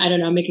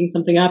making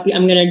something up,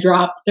 I'm going to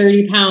drop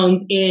 30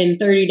 pounds in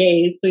 30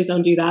 days. Please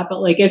don't do that.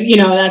 But like, if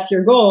that's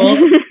your goal,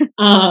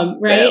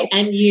 right.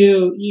 And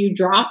you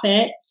drop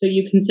it. So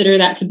you consider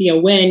that to be a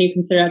win. You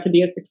consider that to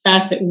be a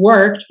success. It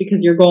worked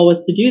because your goal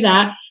was to do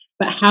that.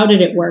 But how did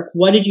it work?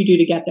 What did you do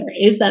to get there?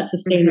 Is that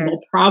sustainable?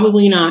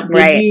 Probably not.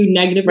 Did you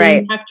negatively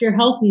impact your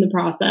health in the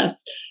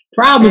process?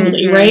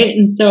 Probably, right?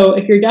 And so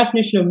if your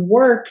definition of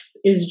works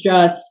is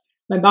just,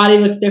 my body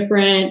looks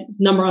different,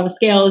 number on the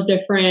scale is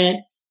different,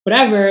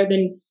 whatever,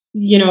 then,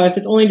 if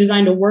it's only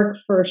designed to work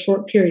for a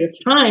short period of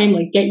time,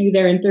 like get you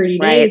there in 30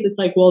 days, it's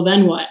like, well,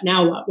 then what?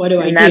 Now what? What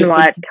do I do? Then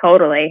what?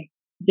 Totally.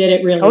 Did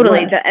it really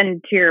work?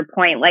 And to your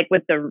point, like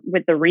with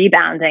the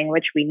rebounding,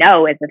 which we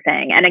know is a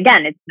thing. And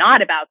again, it's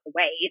not about the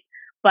weight,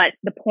 but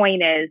the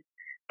point is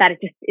that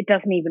it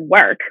doesn't even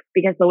work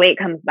because the weight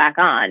comes back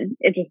on.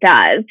 It just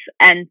does.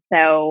 And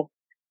so,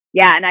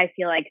 yeah. And I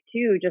feel like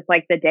too, just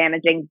like the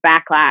damaging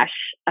backlash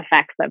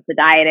effects of the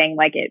dieting,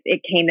 like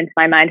it came into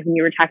my mind when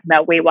you were talking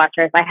about Weight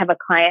Watchers. I have a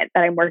client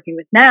that I'm working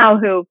with now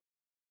who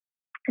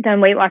had done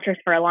Weight Watchers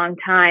for a long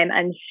time,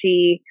 and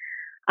she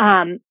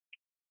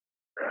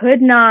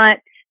could not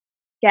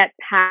get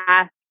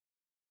past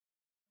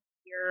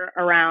fear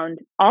around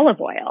olive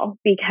oil,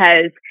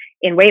 because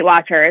in Weight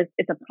Watchers,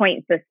 it's a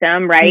point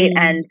system, right?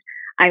 And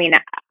I mean,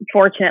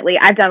 fortunately,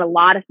 I've done a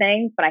lot of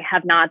things, but I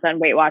have not done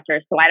Weight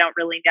Watchers, so I don't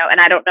really know. And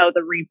I don't know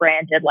the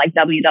rebranded like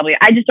WW.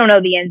 I just don't know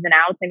the ins and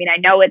outs. I mean,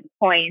 I know it's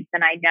points,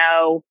 and I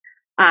know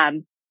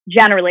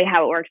generally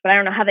how it works, but I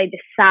don't know how they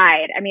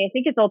decide. I mean, I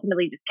think it's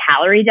ultimately just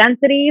calorie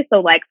density.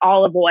 So like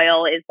olive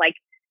oil is like,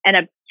 and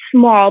a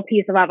small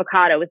piece of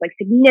avocado is like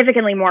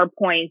significantly more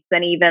points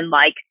than even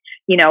like,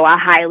 you know, a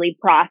highly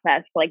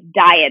processed like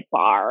diet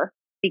bar,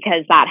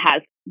 because that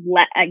has,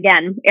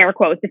 again, air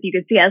quotes, if you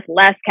could see us,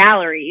 less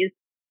calories,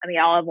 and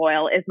the olive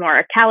oil is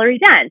more calorie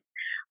dense.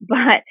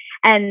 But,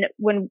 and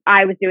when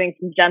I was doing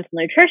some gentle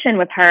nutrition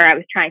with her, I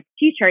was trying to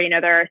teach her, you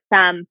know, there are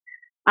some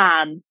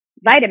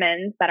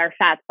vitamins that are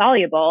fat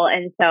soluble.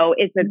 And so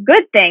it's a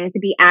good thing to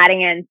be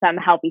adding in some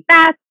healthy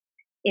fats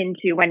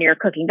into when you're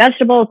cooking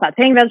vegetables,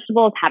 sauteing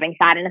vegetables, having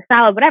fat in a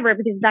salad, whatever,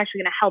 because it's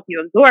actually going to help you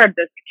absorb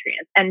those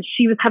nutrients. And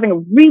she was having a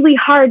really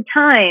hard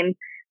time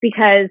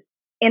because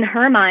in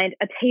her mind,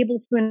 a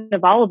tablespoon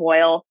of olive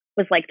oil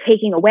was like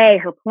taking away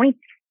her points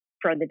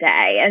for the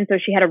day. And so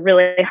she had a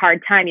really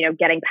hard time, you know,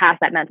 getting past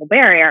that mental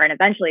barrier. And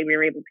eventually we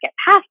were able to get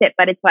past it.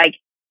 But it's like,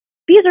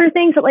 these are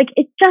things that like,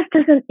 it just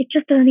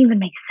doesn't even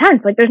make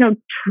sense. Like there's no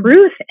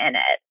truth in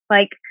it.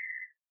 Like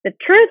the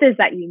truth is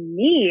that you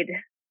need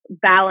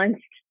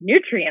balanced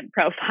nutrient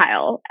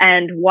profile.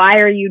 And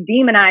why are you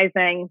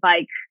demonizing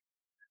like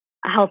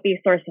a healthy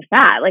source of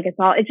fat? Like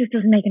it just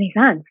doesn't make any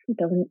sense. It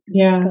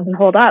doesn't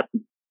hold up.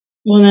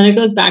 Well, then it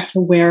goes back to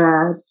where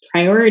our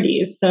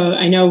priorities. So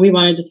I know we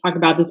wanted to talk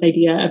about this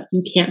idea of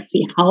you can't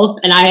see health.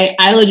 And I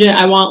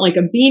want like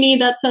a beanie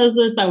that says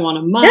this. I want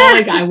a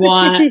mug. I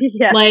want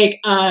like,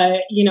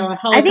 you know, a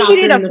helicopter. I think you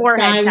need in a the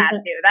forehead sky.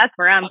 tattoo. That's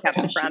where I'm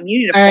coming from. You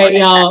need a All right,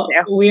 forehead y'all.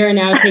 tattoo. We are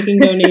now taking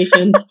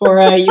donations for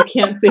a you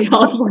can't see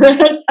health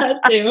forehead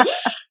tattoo.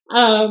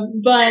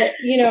 But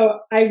you know,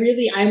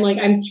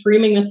 I'm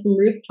screaming this from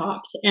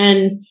rooftops.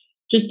 And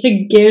just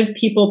to give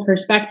people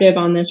perspective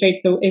on this, right?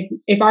 So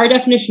if our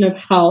definition of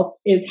health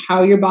is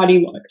how your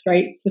body looks,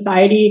 right?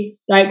 Society,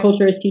 diet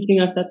culture is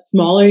teaching us that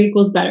smaller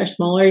equals better,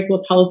 smaller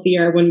equals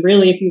healthier, when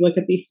really, if you look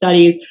at these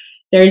studies,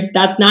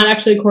 that's not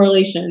actually a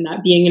correlation,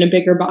 that being in a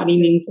bigger body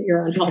means that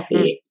you're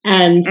unhealthy.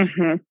 And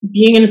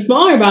being in a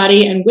smaller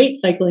body and weight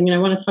cycling, and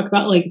I want to talk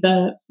about like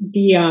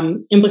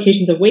the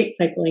implications of weight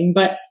cycling,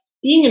 but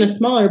being in a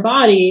smaller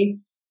body,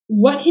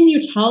 what can you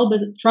tell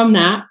from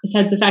that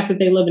besides the fact that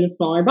they live in a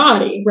smaller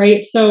body,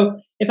 right? So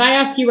if I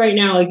ask you right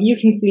now, like you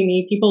can see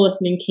me, people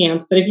listening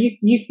can't, but if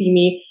you see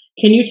me,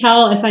 can you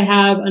tell if I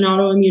have an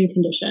autoimmune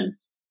condition?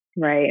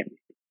 Right.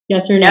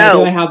 Yes or no?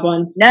 Do I have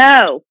one?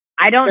 No,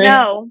 I don't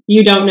know.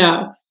 You don't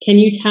know. Can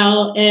you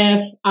tell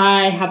if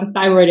I have a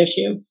thyroid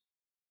issue?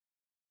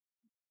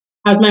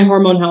 How's my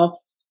hormone health?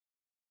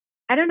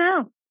 I don't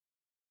know.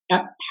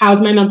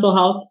 How's my mental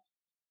health?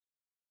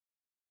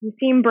 You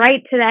seem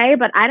bright today,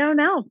 but I don't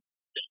know.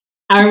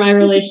 How are my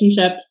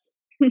relationships?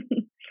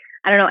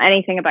 I don't know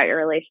anything about your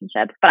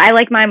relationships, but I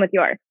like mine with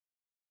yours.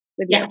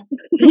 Yes.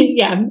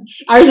 Yeah.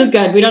 Ours is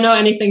good. We don't know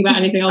anything about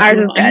anything else. Ours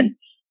is good.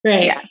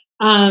 Great. Yeah.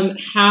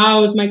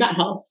 How's my gut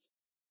health?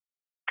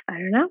 I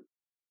don't know.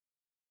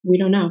 We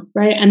don't know.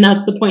 Right. And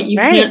that's the point. You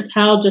can't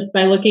tell just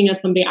by looking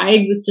at somebody. I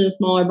exist in a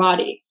smaller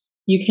body.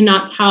 You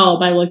cannot tell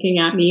by looking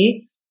at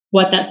me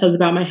what that says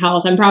about my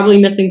health. I'm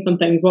probably missing some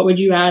things. What would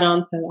you add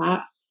on to that?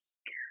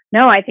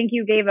 No, I think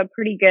you gave a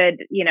pretty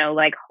good, you know,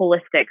 like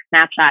holistic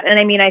snapshot. And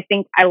I mean, I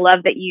think I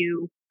love that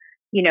you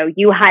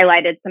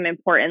highlighted some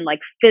important like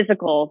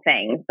physical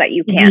things that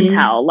you can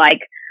tell. Like,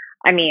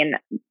 I mean,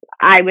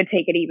 I would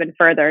take it even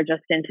further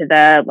just into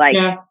the like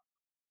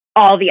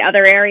all the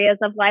other areas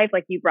of life.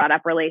 Like you brought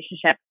up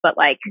relationships, but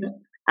like,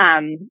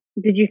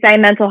 did you say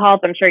mental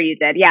health? I'm sure you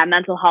did. Yeah.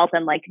 Mental health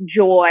and like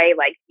joy,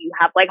 like you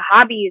have like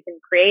hobbies and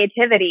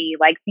creativity,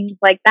 like things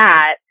like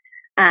that.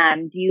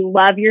 Do you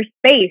love your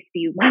space? Do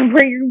you love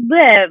where you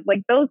live?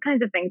 Like those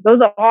kinds of things.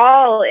 Those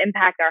all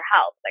impact our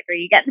health. Like, are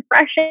you getting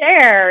fresh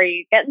air? Are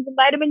you getting some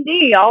vitamin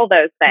D? All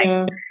those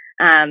things.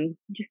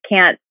 Just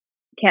can't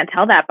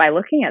tell that by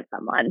looking at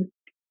someone.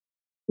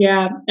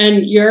 Yeah.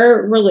 And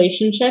your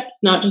relationships,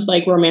 not just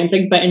like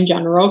romantic, but in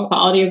general,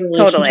 quality of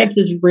relationships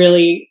is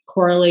really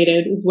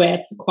correlated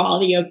with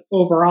quality of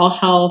overall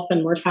health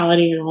and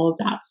mortality and all of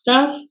that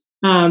stuff.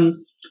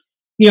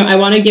 You know, I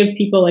want to give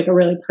people like a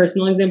really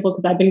personal example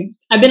because I've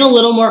been a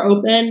little more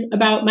open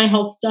about my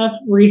health stuff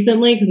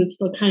recently because it's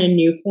still kind of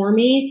new for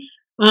me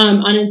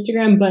on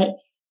Instagram. But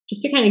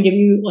just to kind of give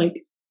you like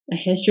a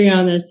history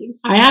on this,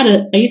 I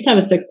used to have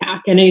a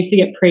 6-pack and I used to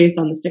get praised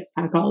on the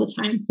 6-pack all the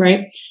time,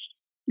 right?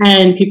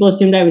 And people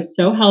assumed I was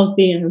so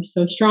healthy and I was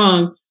so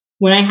strong.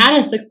 when I had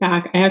a six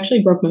pack, I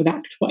actually broke my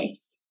back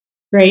twice,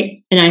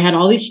 right? And I had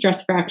all these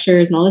stress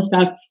fractures and all this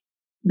stuff,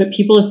 but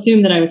people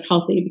assumed that I was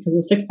healthy because of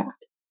the six pack.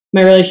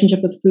 My relationship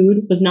with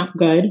food was not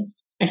good.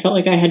 I felt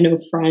like I had no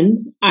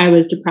friends. I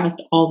was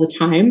depressed all the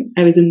time.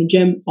 I was in the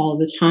gym all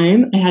the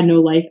time. I had no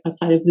life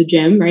outside of the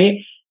gym,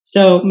 right?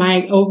 So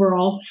my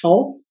overall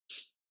health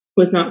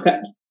was not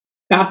good.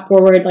 Fast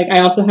forward, like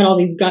I also had all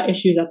these gut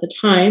issues at the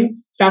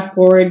time. Fast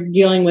forward,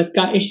 dealing with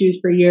gut issues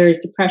for years,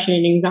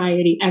 depression,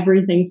 anxiety,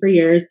 everything for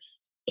years,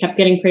 kept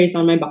getting praised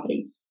on my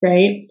body,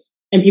 right?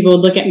 And people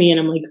would look at me and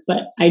I'm like,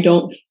 but I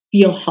don't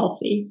feel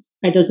healthy.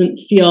 I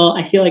feel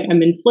like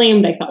I'm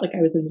inflamed. I felt like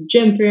I was in the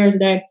gym 3 hours a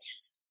day.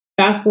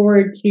 Fast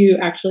forward to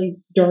actually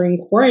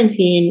during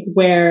quarantine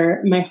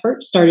where my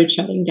heart started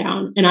shutting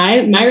down.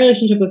 And my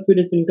relationship with food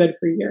has been good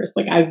for years.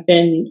 Like I've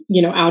been,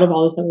 out of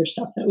all this other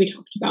stuff that we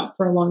talked about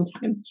for a long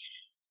time.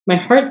 My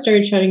heart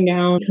started shutting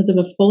down because of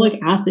a folic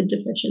acid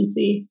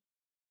deficiency.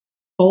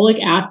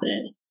 Folic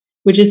acid,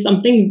 which is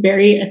something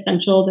very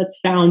essential that's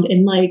found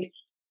in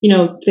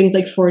things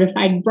like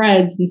fortified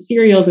breads and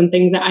cereals and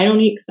things that I don't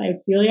eat because I have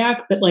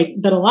celiac, but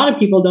that a lot of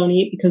people don't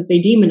eat because they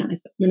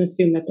demonize them and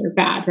assume that they're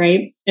bad,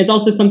 right? It's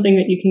also something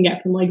that you can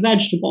get from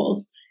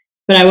vegetables,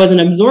 but I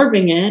wasn't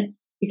absorbing it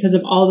because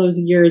of all those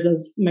years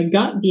of my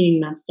gut being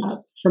messed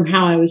up from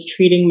how I was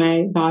treating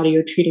my body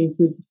or treating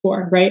food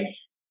before, right?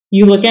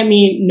 You look at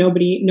me,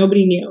 nobody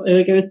knew.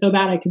 It was so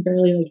bad I could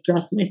barely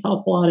dress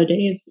myself a lot of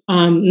days.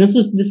 And this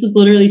was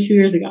literally 2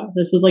 years ago.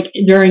 This was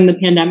during the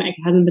pandemic.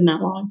 It hasn't been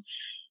that long.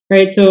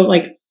 Right. So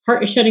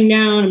heart is shutting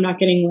down. I'm not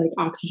getting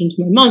oxygen to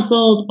my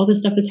muscles. All this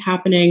stuff is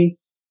happening.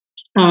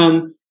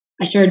 I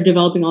started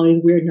developing all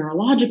these weird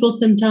neurological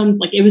symptoms.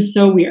 It was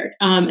so weird.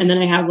 And then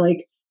I have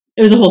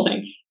it was a whole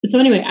thing. So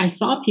anyway, I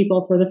saw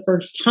people for the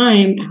first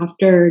time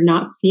after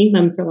not seeing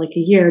them for a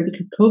year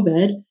because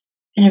COVID,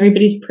 and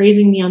everybody's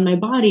praising me on my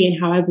body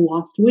and how I've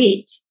lost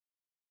weight.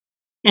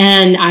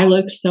 And I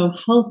look so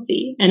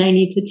healthy and I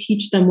need to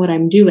teach them what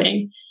I'm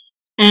doing.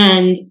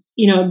 And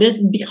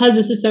because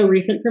this is so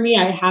recent for me,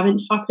 I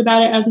haven't talked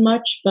about it as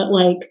much, but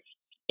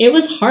it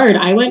was hard.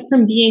 I went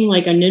from being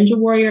a ninja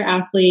warrior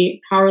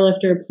athlete,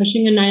 powerlifter,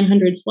 pushing a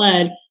 900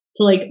 sled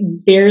to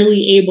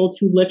barely able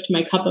to lift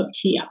my cup of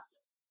tea up.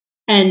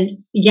 And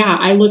yeah,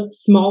 I looked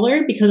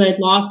smaller because I'd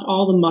lost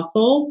all the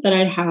muscle that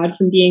I had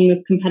from being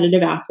this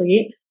competitive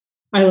athlete.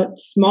 I looked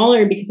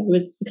smaller because I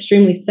was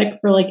extremely sick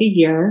for a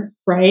year,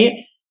 right?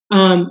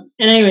 And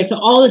anyway, so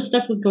all this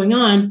stuff was going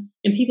on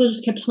and people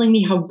just kept telling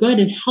me how good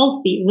and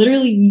healthy,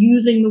 literally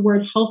using the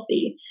word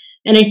healthy.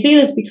 And I say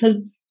this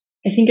because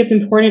I think it's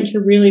important to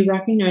really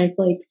recognize,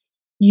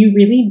 you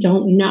really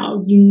don't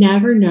know. You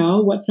never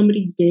know what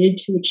somebody did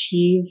to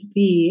achieve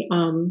the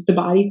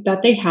body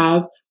that they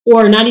have,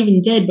 or not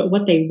even did, but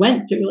what they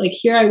went through.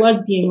 Here I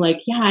was being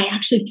yeah, I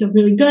actually feel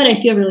really good. I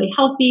feel really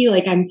healthy.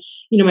 I'm,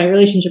 my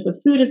relationship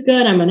with food is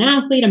good. I'm an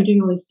athlete. I'm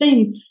doing all these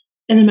things.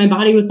 And then my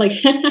body was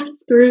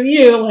screw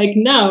you.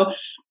 No.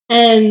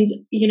 And,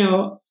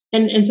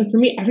 and so for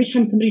me, every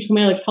time somebody told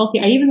me I looked healthy,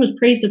 I even was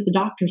praised at the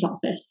doctor's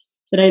office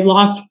that I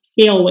lost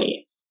scale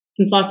weight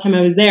since last time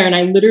I was there. And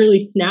I literally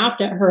snapped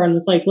at her and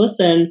was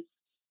listen,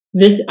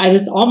 this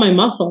is all my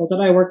muscle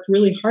that I worked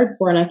really hard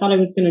for. And I thought I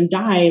was going to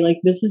die.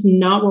 This is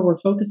not what we're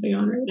focusing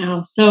on right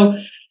now. So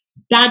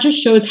that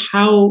just shows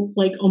how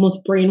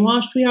almost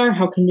brainwashed we are,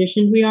 how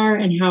conditioned we are,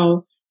 and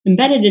how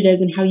embedded it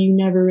is, and how you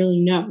never really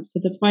know. So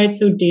that's why it's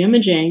so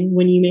damaging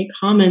when you make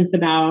comments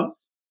about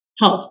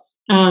health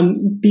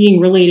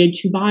being related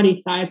to body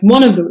size.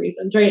 One of the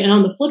reasons, right? And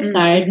on the flip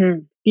side,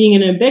 being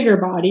in a bigger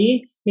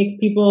body makes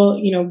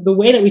people, the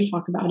way that we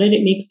talk about it,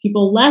 it makes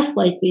people less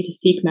likely to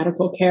seek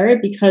medical care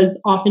because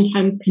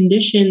oftentimes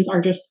conditions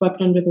are just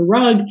swept under the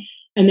rug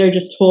and they're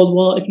just told,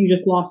 well, if you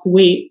just lost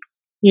weight,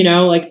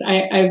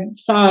 I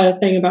saw a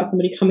thing about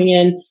somebody coming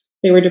in,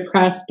 they were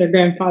depressed, their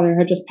grandfather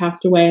had just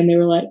passed away, and they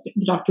were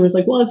the doctor was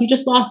well, if you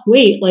just lost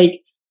weight,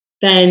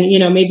 then,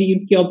 maybe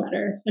you'd feel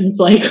better. And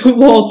it's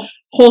well,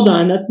 hold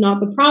on, that's not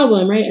the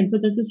problem, right? And so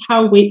this is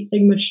how weight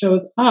stigma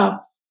shows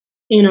up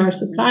in our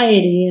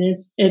society, and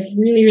it's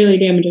really, really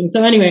damaging.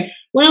 So anyway,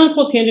 went on this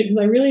whole tangent because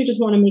I really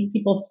just want to make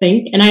people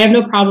think, and I have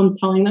no problems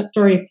telling that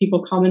story if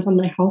people comment on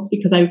my health,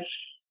 because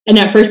and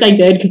at first I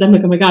did, because I'm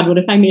oh my God, what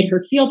if I made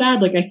her feel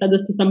bad? I said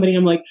this to somebody,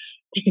 I'm I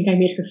think I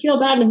made her feel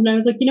bad. And then I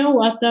was you know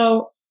what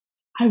though?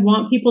 I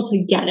want people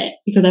to get it,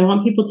 because I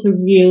want people to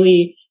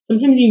really,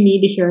 sometimes you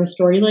need to hear a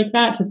story like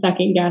that to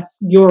second guess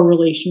your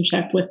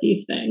relationship with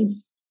these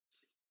things.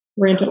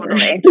 Rant over.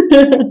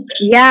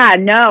 Yeah,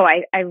 no,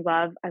 I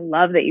love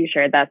that you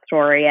shared that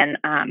story. And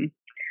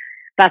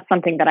that's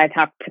something that I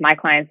talk to my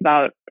clients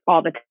about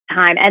all the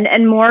time.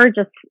 And more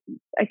just,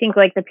 I think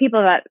the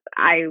people that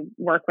I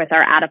work with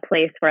are at a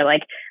place where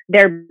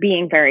they're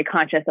being very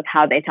conscious of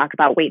how they talk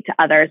about weight to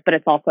others, but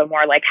it's also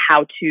more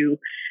how to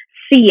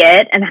see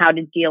it and how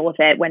to deal with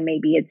it when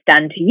maybe it's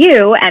done to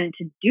you. And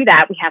to do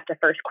that, we have to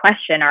first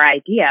question our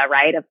idea,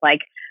 right? Of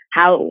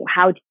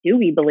how do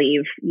we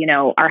believe,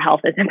 our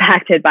health is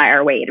impacted by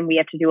our weight? And we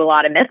have to do a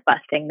lot of myth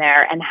busting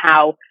there, and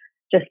how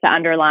just to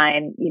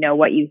underline,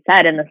 what you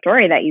said in the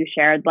story that you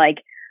shared, like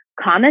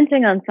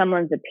commenting on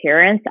someone's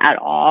appearance at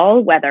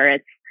all, whether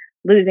it's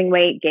losing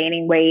weight,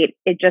 gaining weight,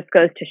 it just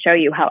goes to show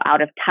you how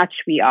out of touch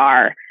we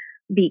are,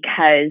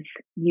 because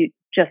you,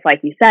 just like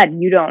you said,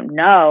 you don't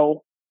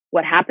know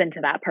what happened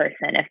to that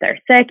person. If they're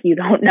sick, you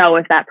don't know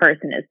if that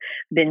person is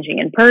binging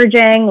and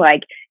purging.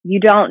 Like, you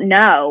don't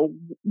know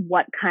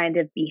what kind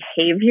of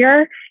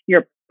behavior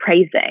you're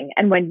praising.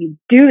 And when you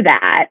do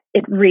that,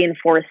 it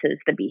reinforces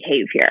the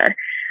behavior.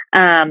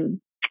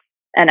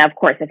 And of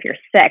course, if you're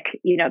sick,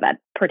 that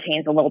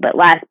pertains a little bit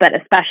less, but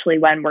especially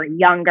when we're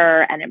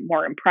younger and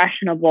more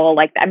impressionable.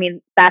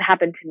 That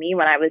happened to me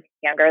when I was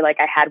younger. Like,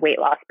 I had weight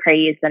loss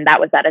praise, and that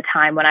was at a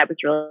time when I was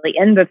really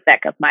in the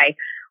thick of my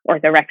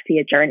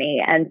orthorexia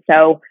journey. And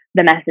so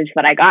the message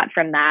that I got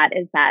from that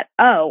is that,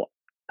 oh,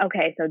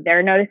 okay, so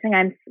they're noticing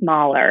I'm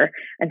smaller,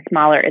 and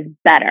smaller is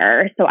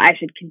better. So I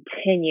should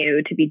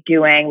continue to be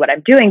doing what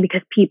I'm doing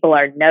because people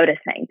are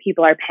noticing,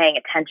 people are paying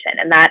attention.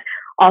 And that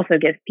also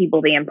gives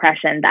people the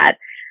impression that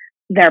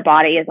their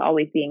body is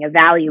always being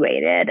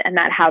evaluated and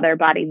that how their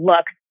body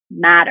looks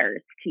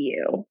matters to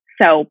you.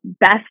 So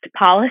best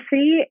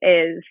policy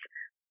is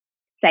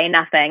say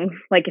nothing.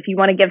 Like, if you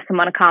want to give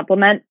someone a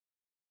compliment,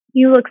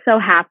 you look so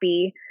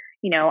happy.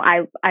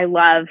 I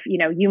love,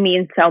 you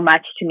mean so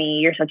much to me.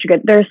 You're such a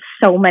good, there's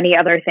so many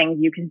other things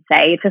you can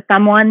say to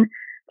someone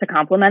to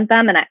compliment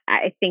them. And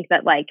I think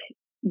that, like,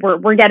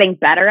 we're getting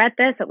better at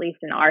this, at least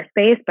in our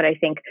space. But I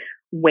think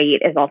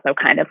weight is also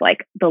kind of like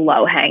the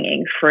low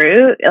hanging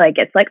fruit. Like,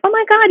 it's like, oh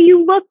my God,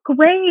 you look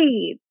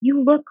great.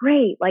 You look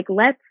great. Like,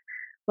 let's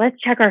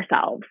check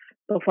ourselves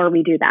before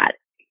we do that.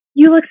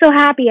 You look so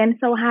happy. I'm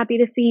so happy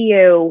to see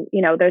you.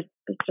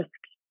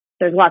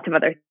 There's lots of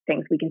other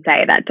things we can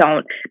say that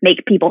don't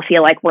make people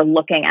feel like we're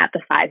looking at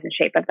the size and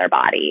shape of their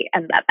body,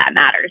 and that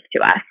matters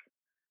to us.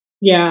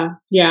 Yeah,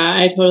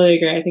 I totally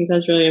agree. I think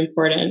that's really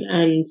important.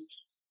 And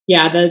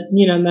yeah,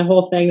 the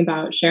whole thing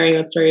about sharing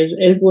that story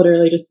is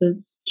literally just to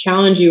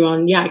challenge you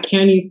on,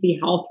 can you see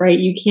health, right?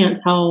 You can't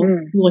tell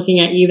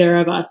looking at either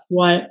of us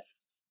what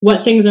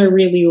things are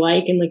really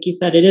like. And like you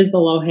said, it is the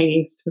low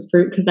hanging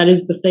fruit, because that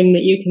is the thing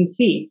that you can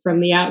see from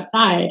the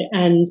outside.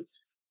 And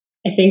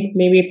I think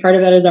maybe part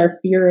of that is our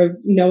fear of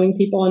knowing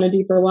people on a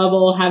deeper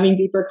level, having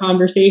deeper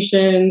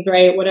conversations,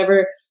 right?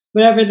 Whatever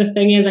the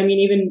thing is. I mean,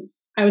 even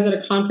I was at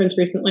a conference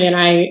recently, and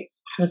I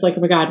was like, oh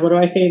my God, what do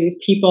I say to these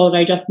people that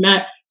I just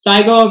met? So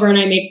I go over and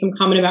I make some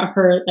comment about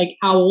her, like,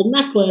 owl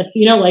necklace,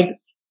 like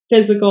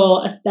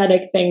physical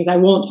aesthetic things. I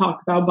won't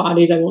talk about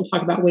bodies. I won't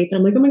talk about weight. But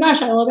I'm like, oh my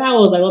gosh, I love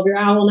owls. I love your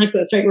owl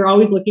necklace, right? We're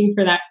always looking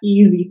for that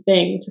easy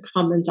thing to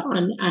comment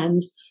on.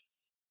 And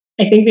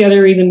I think the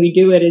other reason we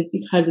do it is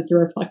because it's a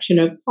reflection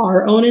of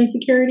our own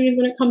insecurities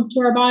when it comes to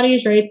our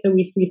bodies, right? So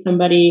we see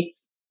somebody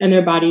and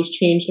their body's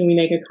changed, and we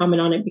make a comment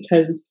on it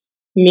because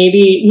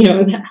maybe,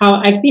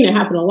 how I've seen it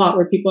happen a lot,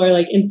 where people are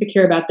like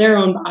insecure about their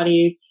own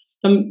bodies.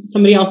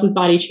 Somebody else's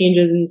body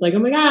changes and it's like, oh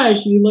my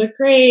gosh, you look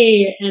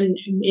great. And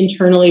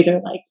internally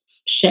they're like,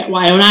 shit,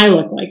 why don't I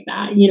look like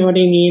that? You know what I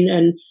mean?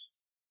 And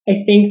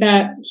I think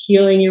that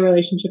healing your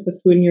relationship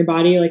with food and your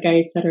body, like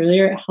I said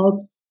earlier, it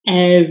helps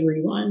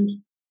everyone.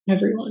 I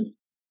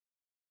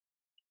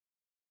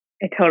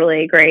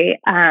totally agree.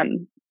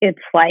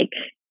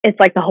 It's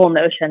like the whole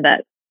notion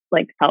that,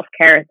 like,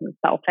 self-care isn't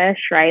selfish,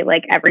 right?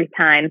 Like, every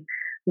time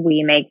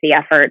we make the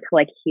effort to,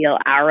 like, heal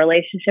our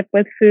relationship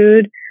with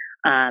food,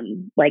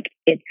 like,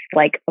 it's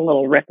like a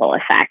little ripple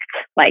effect,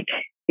 like,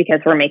 because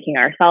we're making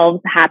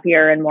ourselves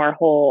happier and more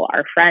whole.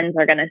 Our friends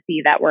are going to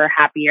see that we're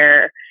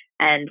happier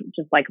and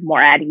just, like,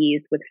 more at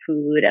ease with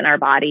food and our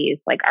bodies.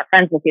 Like, our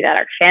friends will see that,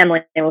 our family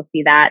will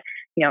see that.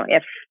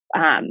 If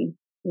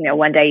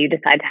one day you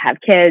decide to have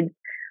kids,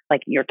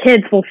 like, your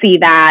kids will see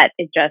that.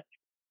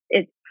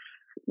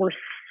 We're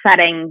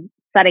setting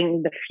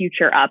the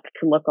future up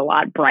to look a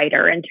lot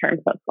brighter in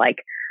terms of, like,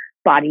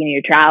 body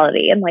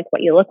neutrality, and, like,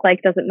 what you look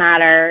like doesn't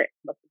matter.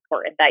 It's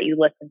important that you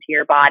listen to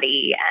your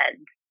body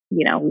and,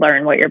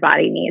 learn what your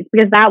body needs,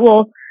 because that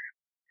will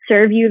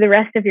serve you the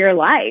rest of your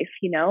life.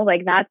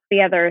 Like, that's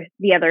the other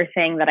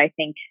thing that I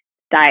think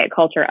diet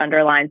culture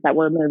underlines that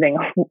we're moving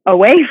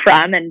away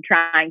from and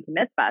trying to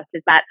myth bust,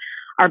 is that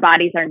our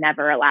bodies are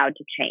never allowed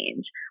to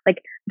change.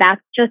 Like,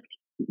 that's just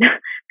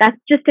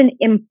an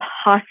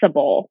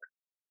impossible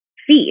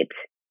feat.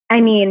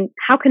 I mean,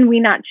 how can we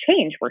not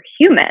change? We're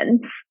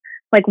humans.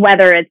 Like,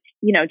 whether it's,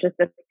 just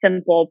a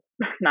simple,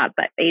 not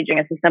that aging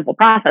is a simple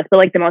process, but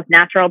like the most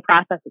natural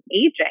process of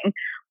aging,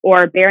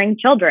 or bearing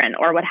children,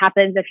 or what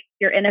happens if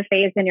you're in a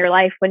phase in your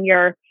life when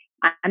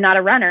I'm not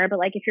a runner, but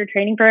like if you're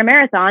training for a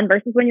marathon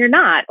versus when you're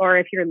not, or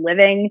if you're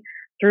living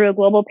through a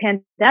global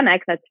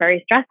pandemic that's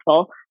very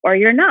stressful, or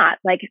you're not.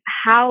 Like,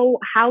 how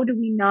do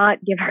we not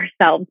give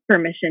ourselves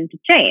permission to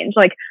change?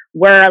 Like,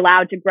 we're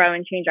allowed to grow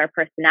and change our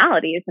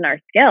personalities and our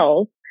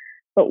skills,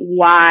 but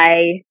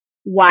why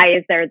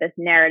is there this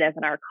narrative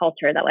in our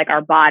culture that, like,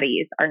 our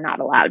bodies are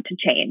not allowed to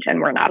change and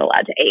we're not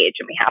allowed to age,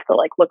 and we have to,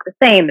 like, look the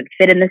same and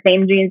fit in the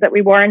same jeans that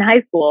we wore in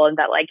high school, and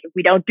that, like, if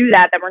we don't do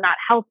that, then we're not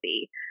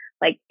healthy?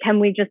 Like, can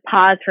we just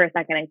pause for a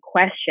second and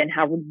question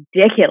how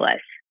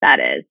ridiculous that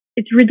is?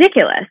 It's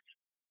ridiculous.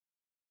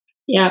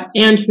 Yeah.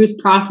 And who's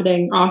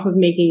profiting off of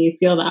making you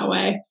feel that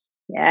way?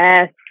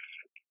 Yes.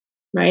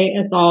 Right.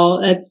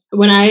 It's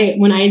when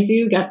I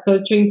do guest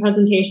coaching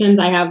presentations,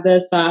 I have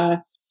this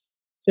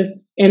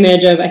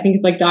image of, I think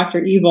it's like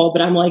Dr. Evil,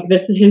 but I'm like,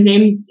 his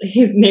name's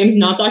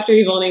not Dr.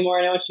 Evil anymore.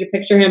 And I want you to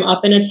picture him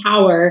up in a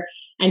tower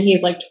and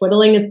he's like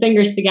twiddling his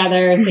fingers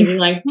together and thinking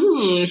like,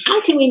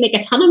 how can we make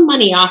a ton of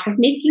money off of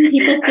making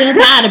people feel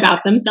bad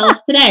about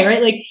themselves today?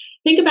 Right. Like,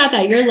 think about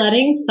that. You're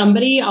letting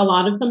a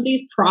lot of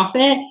somebody's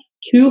profit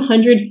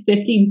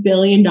 $250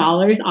 billion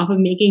off of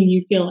making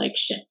you feel like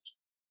shit.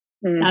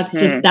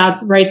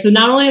 That's right. So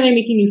not only are they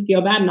making you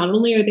feel bad, not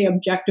only are they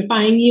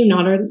objectifying you,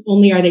 not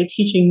only are they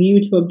teaching you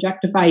to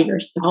objectify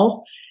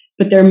yourself,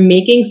 but they're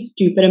making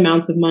stupid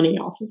amounts of money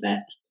off of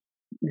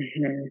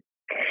it.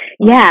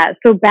 Yeah.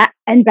 So back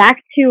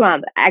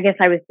to, I guess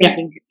I was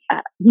thinking,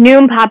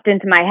 Noom popped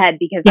into my head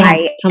because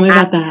tell me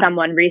asked about that.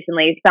 someone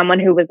recently, someone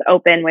who was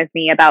open with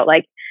me about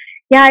like,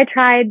 yeah, I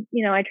tried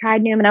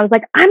Noom, and I was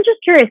like, I'm just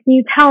curious. Can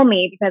you tell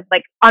me? Because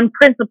like on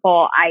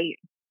principle, I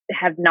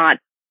have not,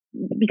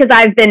 because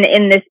I've been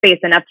in this space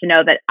enough to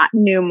know that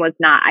Noom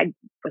I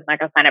was not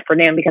going to sign up for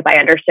Noom because I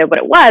understood what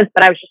it was,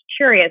 but I was just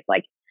curious,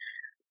 like,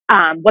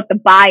 what the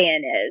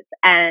buy-in is.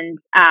 And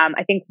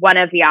I think one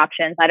of the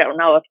options, I don't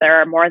know if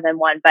there are more than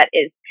one, but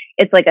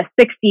it's like a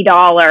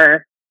 $60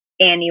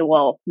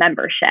 annual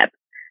membership.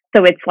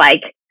 So it's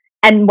like,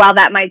 and while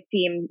that might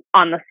seem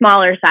on the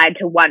smaller side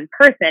to one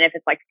person, if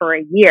it's like for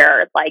a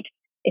year, like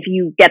if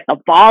you get the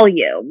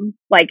volume,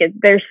 like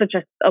there's such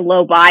a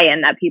low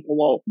buy-in that people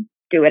will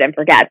do it and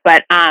forget.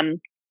 But I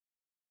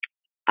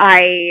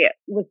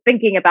was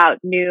thinking about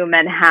Noom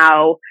and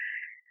how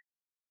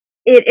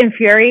it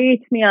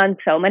infuriates me on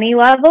so many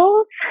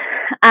levels.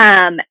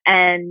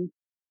 And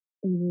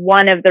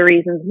one of the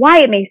reasons why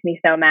it makes me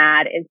so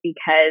mad is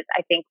because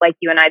I think, like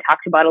you and I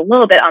talked about a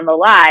little bit on the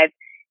live,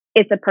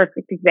 it's a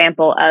perfect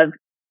example of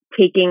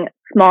taking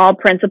small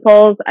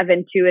principles of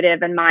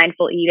intuitive and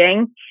mindful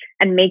eating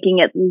and making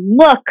it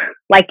look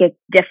like it's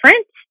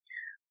different.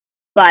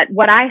 But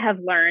what I have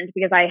learned,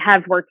 because I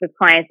have worked with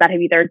clients that have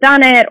either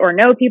done it or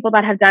know people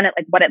that have done it,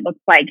 like what it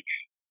looks like,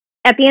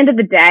 at the end of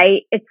the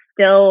day, it's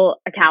still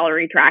a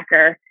calorie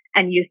tracker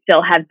and you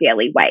still have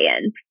daily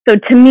weigh-ins. So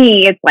to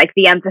me, it's like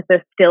the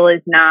emphasis still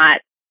is not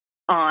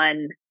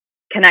on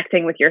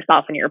connecting with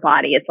yourself and your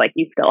body. It's like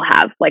you still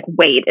have like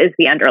weight is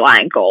the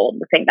underlying goal,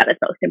 the thing that is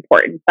most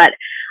important. But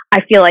I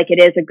feel like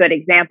it is a good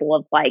example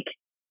of like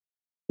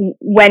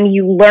when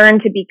you learn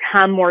to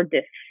become more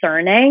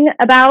discerning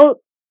about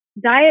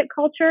diet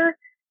culture,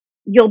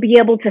 you'll be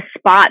able to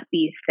spot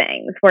these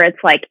things where it's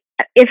like,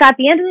 if at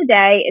the end of the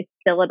day, it's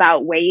still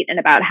about weight and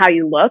about how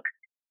you look,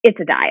 it's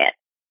a diet.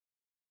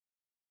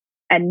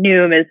 And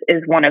Noom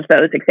is one of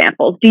those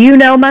examples. Do you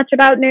know much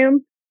about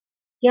Noom?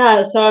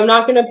 Yeah, so I'm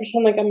not going to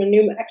pretend like I'm a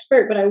Noom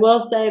expert, but I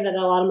will say that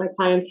a lot of my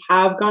clients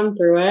have gone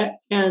through it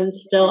and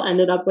still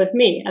ended up with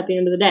me at the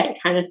end of the day,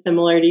 kind of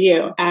similar to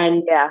you.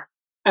 And yeah,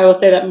 I will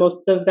say that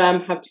most of them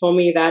have told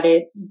me that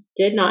it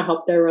did not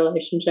help their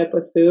relationship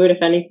with food.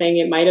 If anything,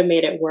 it might have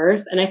made it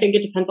worse. And I think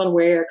it depends on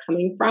where you're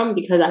coming from,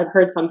 because I've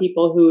heard some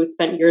people who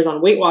spent years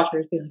on Weight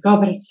Watchers be like, oh,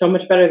 but it's so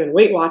much better than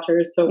Weight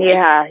Watchers. So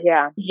yeah.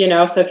 You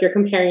know, so if you're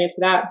comparing it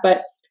to that.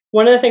 But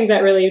one of the things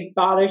that really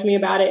bothers me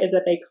about it is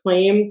that they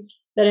claim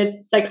that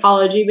it's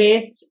psychology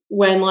based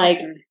when like,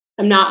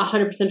 I'm not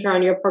 100% sure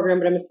on your program,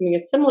 but I'm assuming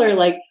it's similar.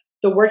 Like,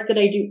 the work that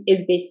I do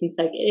is based in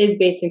psych. It is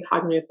based in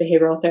cognitive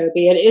behavioral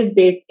therapy. It is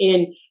based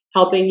in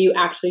helping you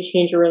actually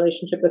change your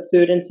relationship with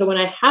food. And so when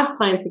I have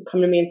clients who come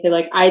to me and say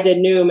like, I did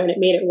Noom and it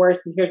made it worse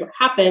and here's what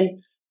happened,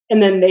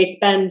 and then they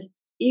spend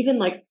even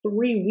like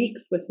 3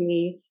 weeks with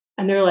me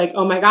and they're like,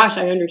 oh my gosh,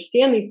 I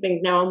understand these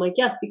things now. I'm like,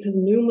 yes, because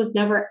Noom was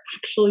never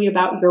actually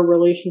about your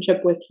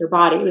relationship with your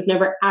body. It was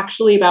never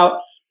actually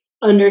about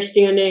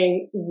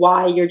understanding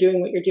why you're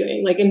doing what you're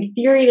doing. Like, in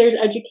theory, there's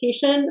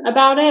education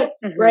about it,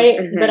 right?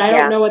 But I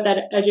don't know what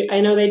that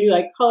I know they do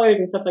like colors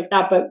and stuff like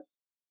that. But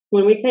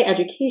when we say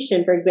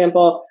education, for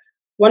example,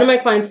 one of my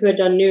clients who had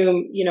done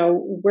Noom, you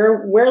know,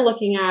 we're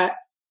looking at,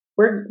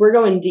 we're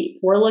going deep.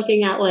 We're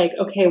looking at like,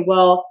 okay,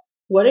 well,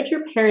 what did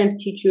your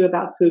parents teach you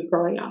about food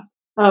growing up?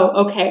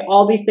 Oh, okay,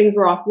 all these things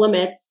were off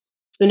limits.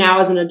 So now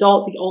as an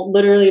adult,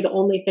 literally the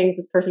only things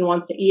this person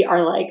wants to eat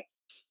are like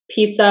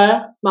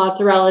pizza,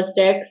 mozzarella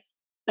sticks,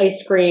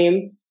 ice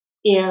cream,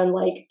 and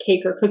like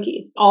cake or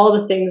cookies. All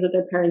the things that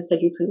their parents said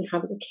you couldn't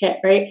have as a kid,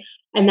 right?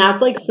 And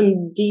that's like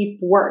some deep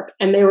work.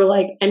 And they were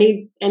like,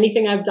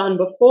 anything I've done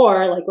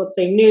before, like let's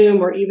say Noom,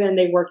 or even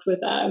they worked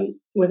with a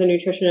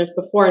nutritionist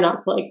before,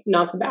 not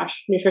to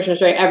bash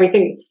nutritionists, right?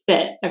 Everything is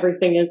fit.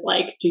 Everything is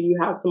like, do you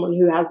have someone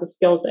who has the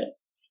skills that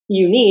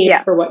you need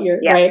for what you're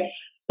right?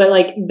 But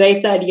like they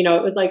said, you know,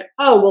 it was like,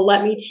 oh, well,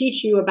 let me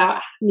teach you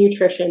about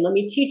nutrition. Let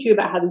me teach you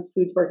about how these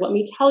foods work. Let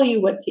me tell you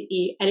what to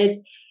eat. And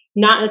it's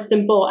not as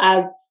simple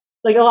as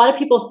like a lot of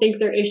people think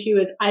their issue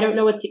is, I don't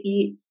know what to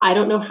eat. I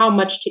don't know how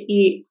much to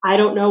eat. I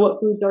don't know what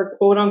foods are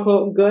quote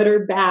unquote good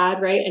or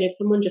bad, right? And if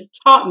someone just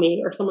taught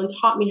me, or someone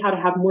taught me how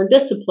to have more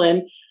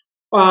discipline,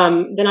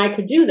 then I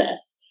could do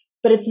this.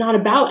 But it's not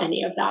about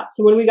any of that.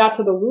 So when we got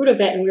to the root of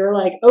it and we were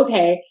like,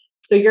 okay,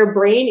 so your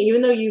brain,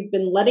 even though you've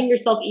been letting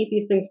yourself eat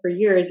these things for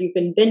years, you've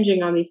been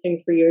binging on these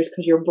things for years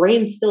because your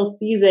brain still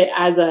sees it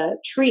as a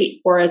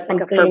treat or as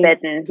something like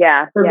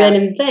a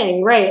forbidden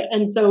thing, right?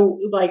 And so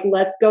like,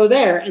 let's go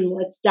there and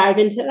let's dive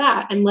into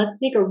that and let's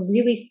make a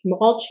really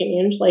small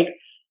change. Like,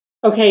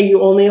 okay,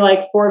 you only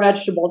like 4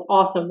 vegetables.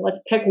 Awesome.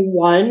 Let's pick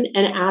one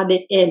and add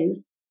it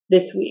in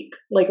this week.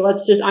 Like,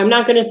 let's just, I'm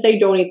not going to say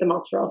don't eat the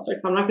mozzarella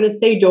sticks. I'm not going to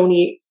say don't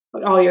eat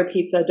all your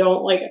pizza.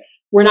 Don't like,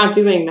 we're not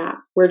doing that.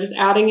 We're just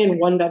adding in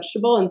one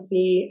vegetable and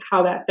see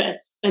how that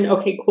fits. And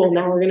okay, cool.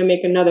 Now we're going to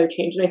make another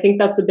change. And I think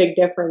that's a big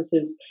difference.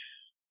 Is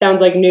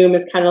sounds like Noom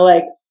is kind of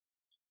like,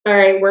 all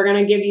right, we're going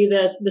to give you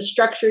the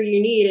structure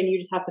you need and you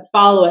just have to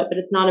follow it. But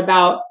it's not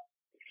about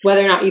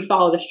whether or not you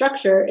follow the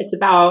structure. It's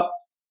about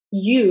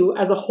you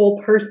as a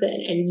whole person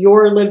and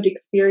your lived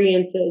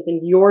experiences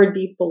and your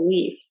deep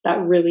beliefs that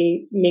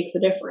really make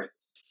the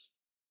difference.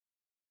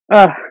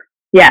 Oh,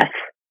 yes.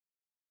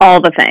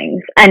 All the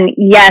things. And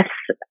yes,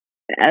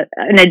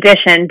 in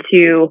addition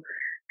to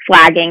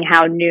flagging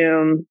how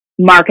Noom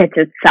markets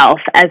itself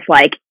as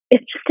like,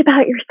 it's just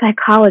about your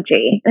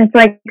psychology. And it's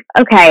like,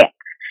 okay,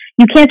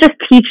 you can't just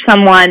teach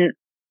someone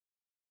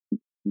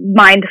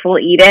mindful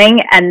eating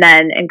and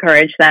then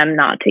encourage them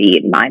not to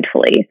eat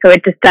mindfully. So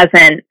it just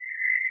doesn't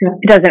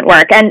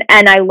work. And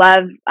I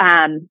love,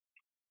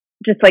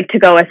 just like to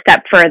go a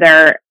step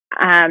further,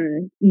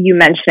 you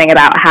mentioning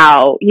about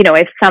how, you know,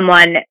 if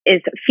someone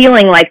is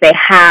feeling like they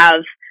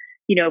have,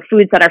 you know,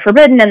 foods that are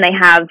forbidden and they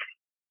have,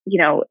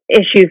 you know,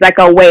 issues that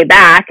go way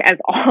back, as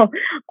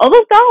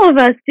almost all of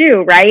us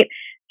do, right?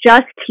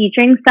 Just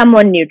teaching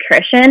someone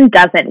nutrition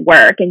doesn't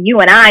work. And you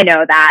and I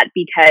know that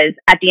because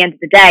at the end of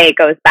the day, it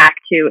goes back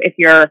to if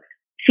your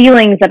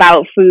feelings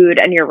about food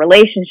and your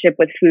relationship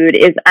with food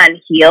is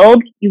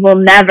unhealed, you will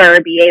never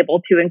be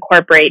able to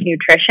incorporate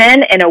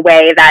nutrition in a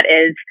way that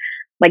is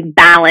like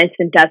balanced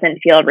and doesn't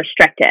feel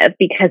restrictive,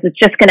 because it's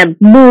just going to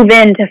move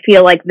in to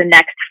feel like the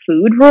next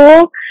food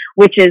rule,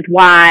 which is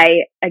why,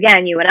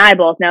 again, you and I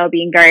both know,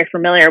 being very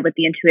familiar with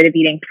the intuitive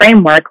eating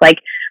framework, like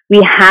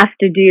we have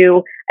to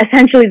do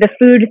essentially the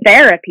food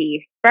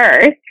therapy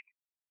first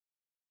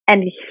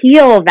and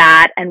heal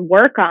that and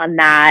work on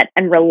that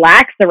and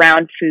relax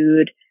around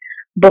food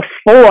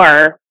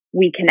before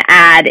we can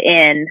add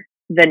in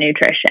the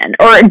nutrition,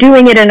 or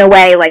doing it in a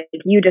way like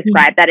you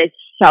described that is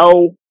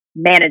so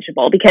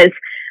manageable, because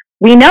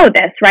we know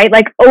this, right?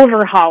 Like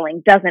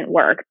overhauling doesn't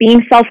work.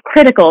 Being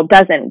self-critical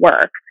doesn't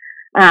work.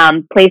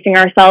 Placing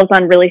ourselves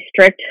on really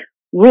strict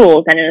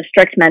rules and in a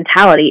strict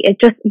mentality,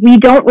 we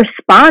don't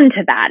respond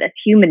to that as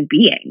human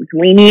beings.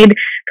 We need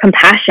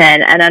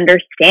compassion and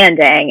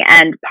understanding.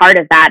 And part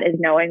of that is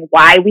knowing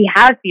why we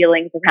have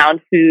feelings around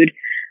food,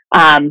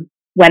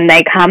 when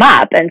they come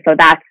up. And so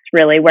that's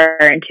really where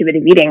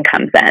intuitive eating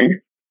comes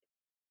in.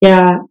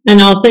 Yeah.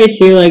 And I'll say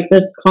too, like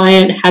this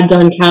client had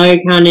done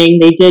calorie counting,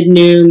 they did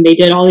Noom, they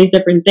did all these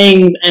different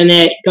things. And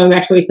it, going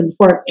back to what we said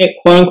before, it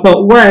quote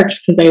unquote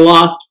worked because they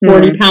lost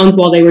 40 pounds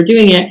while they were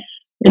doing it.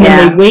 And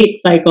then they weight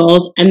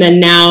cycled. And then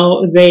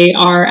now they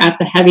are at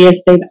the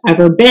heaviest they've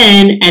ever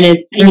been. And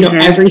it's, you know,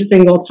 every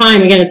single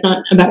time, again, it's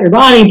not about your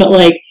body, but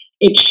like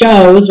it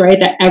shows, right,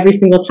 that every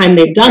single time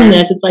they've done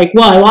this, it's like,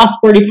 well, I lost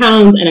 40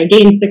 pounds and I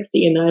gained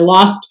 60, and then I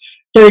lost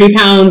 30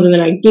 pounds and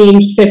then I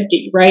gained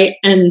 50, right?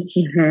 And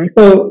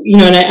so, you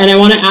know, and I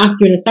want to ask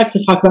you in a sec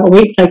to talk about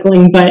weight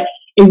cycling, but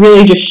it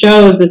really just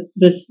shows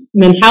this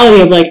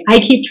mentality of like, I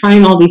keep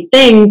trying all these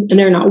things and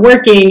they're not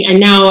working. And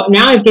now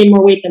I've gained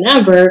more weight than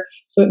ever.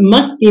 So it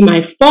must be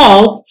my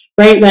fault,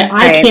 right? That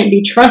I can't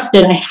be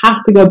trusted. I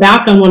have to go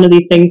back on one of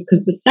these things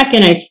because the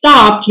second I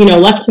stopped, you know,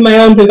 left to my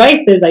own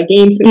devices, I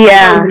gained 50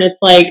 pounds. And it's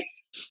like,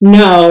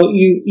 no,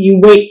 you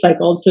weight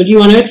cycled. So do you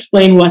want to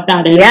explain what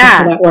that is and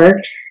how that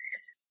works?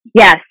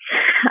 Yes.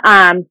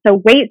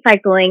 So weight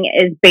cycling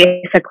is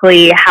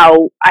basically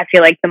how I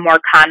feel like the more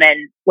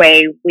common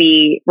way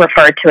we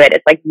refer to it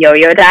is like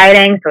yo-yo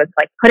dieting. So it's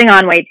like putting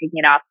on weight, taking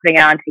it off, putting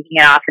it on, taking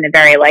it off in a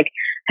very like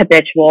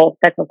habitual,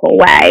 cyclical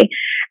way.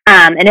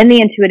 And in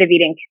the intuitive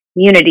eating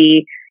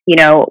community, you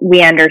know,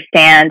 we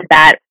understand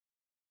that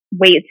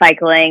weight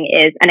cycling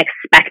is an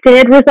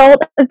expected result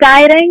of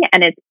dieting,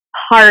 and it's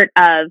part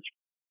of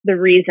the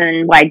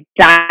reason why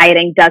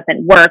dieting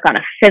doesn't work on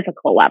a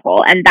physical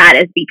level. And that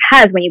is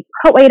because when you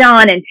put weight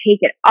on and take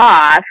it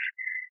off,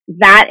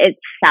 that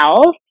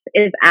itself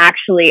is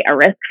actually a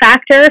risk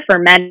factor for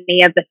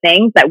many of the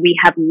things that we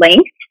have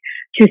linked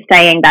to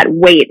saying that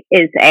weight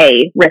is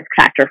a risk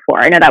factor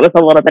for. I know that was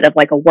a little bit of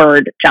like a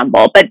word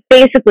jumble, but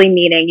basically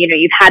meaning, you know,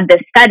 you've had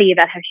this study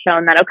that has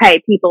shown that,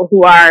 okay, people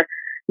who are,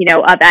 you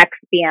know, of X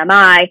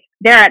BMI,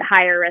 they're at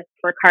higher risk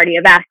for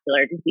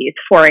cardiovascular disease,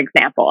 for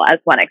example, as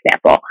one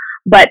example.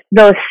 But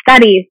those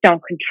studies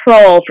don't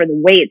control for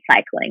the weight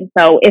cycling.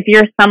 So if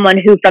you're someone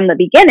who from the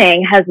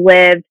beginning has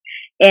lived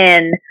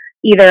in,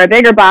 either a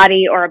bigger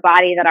body or a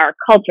body that our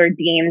culture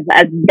deems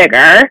as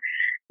bigger,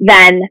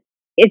 then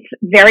it's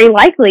very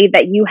likely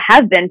that you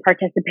have been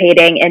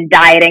participating in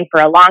dieting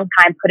for a long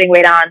time, putting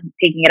weight on,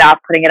 taking it off,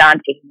 putting it on,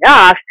 taking it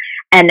off.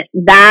 And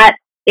that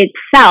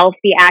itself,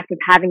 the act of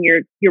having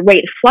your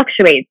weight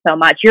fluctuate so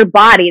much, your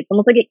body, it's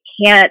almost like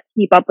it can't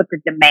keep up with the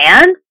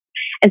demand.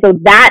 And so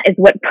that is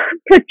what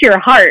puts your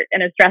heart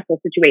in a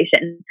stressful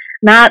situation,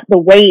 not the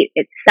weight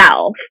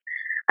itself.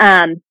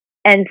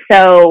 And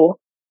so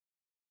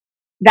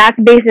that's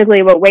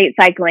basically what weight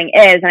cycling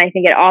is. And I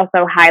think it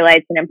also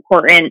highlights an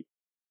important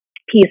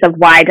piece of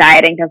why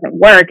dieting doesn't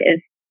work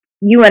is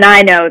you and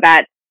I know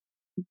that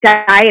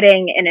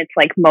dieting in its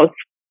like most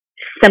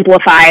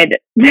simplified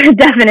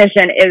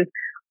definition is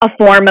a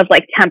form of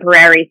like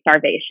temporary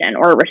starvation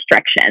or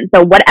restriction.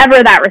 So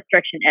whatever that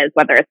restriction is,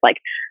 whether it's like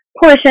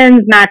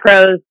portions,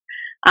 macros,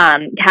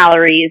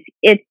 calories,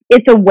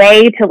 it's a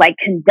way to like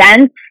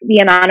condense the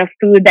amount of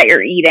food that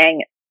you're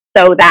eating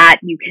so that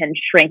you can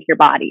shrink your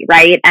body,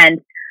 right? And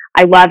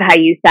I love how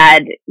you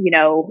said, you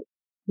know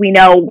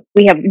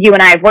you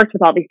and I have worked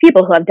with all these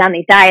people who have done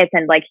these diets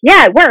and like,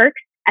 yeah, it works.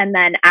 And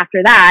then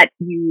after that,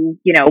 you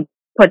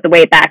put the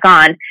weight back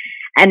on.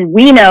 And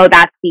we know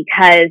that's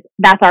because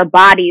that's our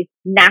body's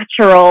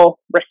natural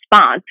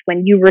response.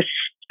 When you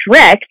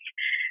restrict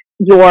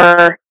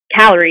your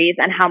calories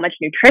and how much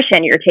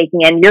nutrition you're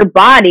taking in, your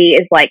body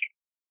is like,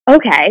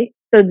 okay,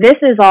 so this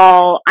is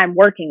all I'm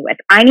working with.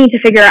 I need to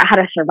figure out how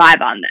to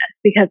survive on this,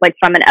 because like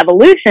from an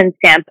evolution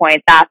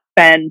standpoint, that's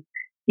been,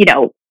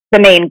 the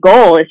main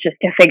goal is just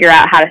to figure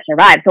out how to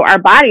survive. So our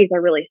bodies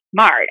are really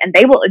smart and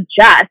they will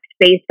adjust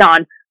based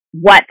on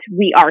what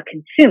we are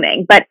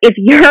consuming. But if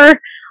you're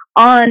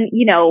on,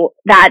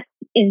 that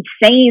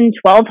insane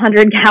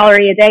 1,200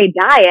 calorie a day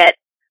diet,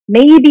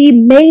 maybe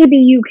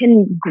you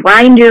can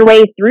grind your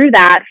way through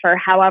that for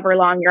however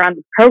long you're on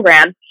the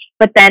program.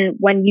 But then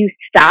when you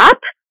stop,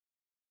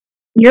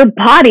 your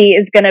body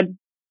is going to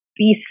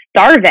be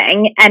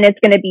starving and it's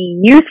going to be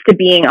used to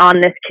being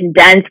on this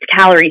condensed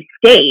calorie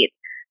state.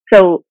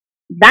 So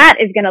that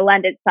is going to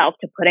lend itself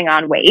to putting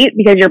on weight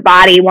because your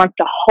body wants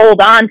to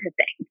hold on to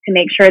things to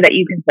make sure that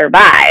you can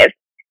survive.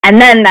 And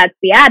then that's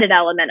the added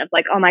element of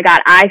like, oh my God,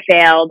 I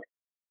failed.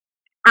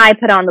 I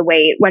put on the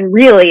weight, when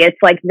really it's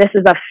like this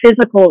is a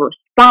physical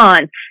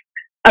response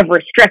of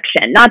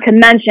restriction, not to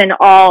mention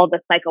all the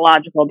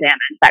psychological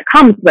damage that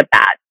comes with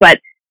that. But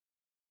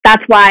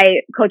that's why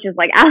coaches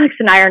like Alex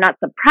and I are not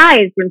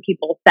surprised when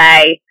people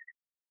say,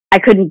 I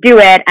couldn't do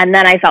it, and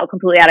then I felt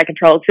completely out of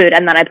control of food,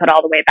 and then I put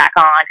all the weight back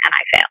on, and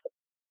I failed.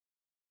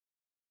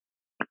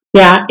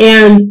 Yeah,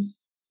 and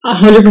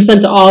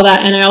 100% to all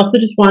that. And I also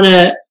just want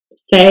to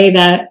say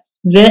that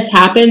this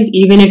happens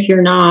even if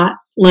you're not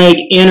like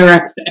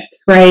anorexic,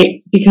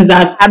 right? Because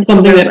that's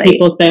Absolutely. Something that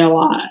people say a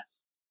lot.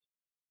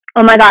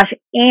 Oh my gosh.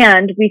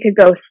 And we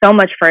could go so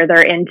much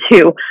further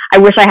into, I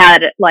wish I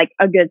had like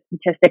a good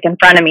statistic in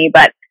front of me,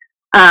 but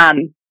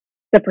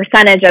the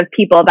percentage of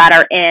people that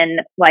are in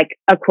like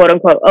a quote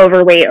unquote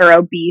overweight or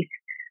obese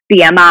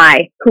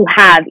BMI who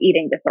have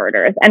eating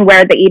disorders, and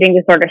where the eating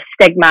disorder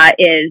stigma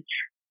is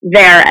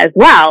there as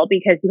well,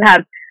 because you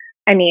have,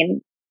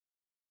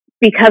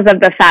 because of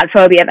the fat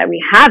phobia that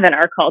we have in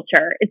our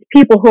culture, it's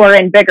people who are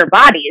in bigger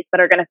bodies that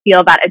are going to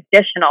feel that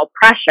additional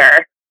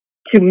pressure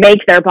to make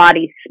their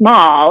bodies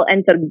small.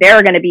 And so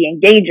they're going to be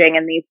engaging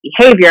in these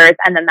behaviors.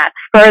 And then that's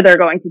further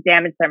going to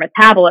damage their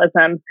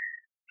metabolism,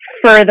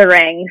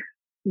 furthering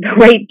the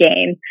weight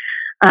gain.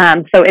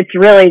 So it's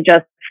really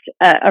just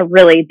a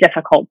really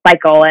difficult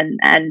cycle. And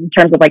in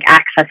terms of like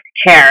access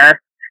to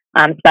care,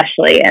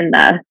 especially in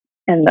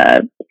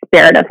the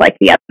spirit of like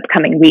the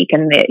upcoming week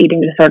and the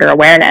eating disorder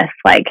awareness,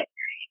 like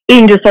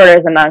eating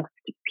disorders amongst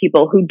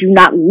people who do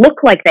not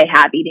look like they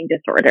have eating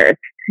disorders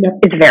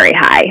is very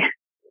high.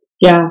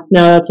 Yeah,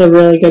 no, that's a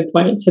really good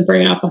point to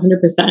bring up 100%.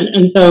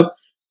 And so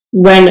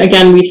when,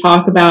 again, we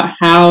talk about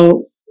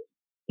how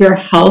your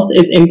health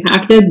is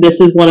impacted, this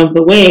is one of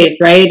the ways,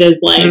 right? Is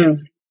like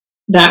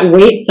that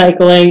weight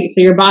cycling.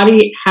 So your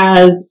body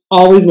has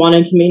always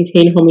wanted to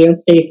maintain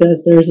homeostasis.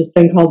 There's this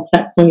thing called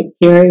set point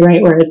theory,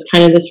 right? Where it's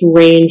kind of this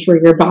range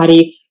where your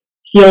body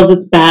feels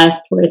its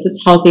best, where it's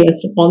its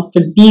healthiest, it wants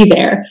to be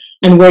there.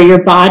 And where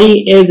your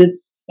body is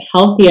its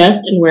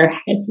healthiest and where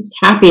it's its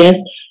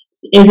happiest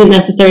isn't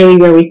necessarily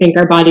where we think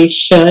our bodies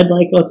should.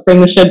 Like, let's bring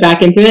the should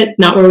back into it. It's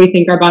not where we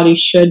think our bodies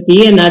should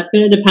be. And that's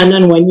going to depend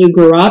on when you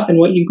grew up and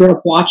what you grew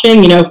up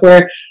watching. If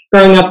we're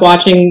growing up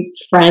watching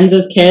Friends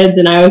as kids,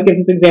 and I always give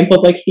the example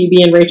of like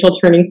Phoebe and Rachel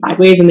turning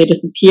sideways and they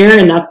disappear,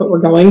 and that's what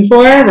we're going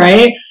for,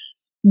 right?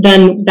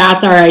 Then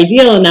that's our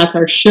ideal and that's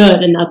our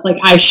should. And that's like,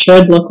 I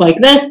should look like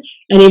this.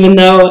 And even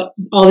though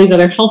all these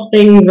other health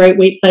things, right,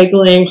 weight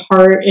cycling,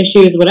 heart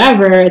issues,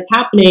 whatever is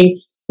happening,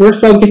 we're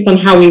focused on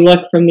how we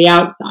look from the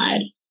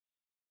outside.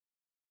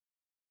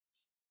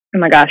 Oh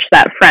my gosh,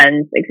 that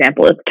Friends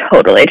example is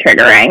totally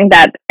triggering.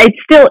 That it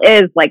still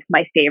is like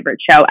my favorite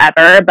show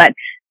ever, but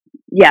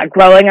yeah,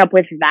 growing up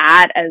with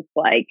that as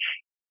like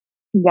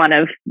one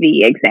of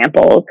the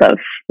examples of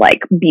like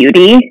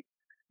beauty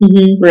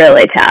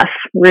Really tough.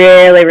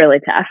 Really, really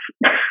tough.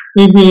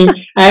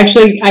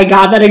 I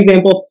got that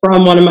example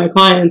from one of my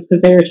clients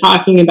because they were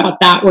talking about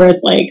that, where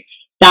it's like,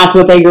 that's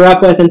what they grew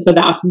up with. And so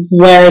that's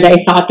where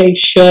they thought they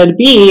should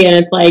be. And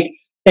it's like,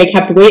 they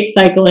kept weight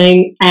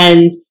cycling.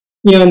 And,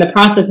 you know, in the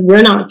process,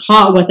 we're not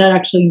taught what that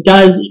actually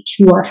does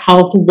to our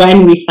health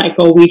when we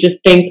cycle. We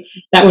just think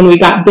that when we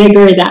got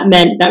bigger, that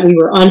meant that we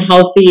were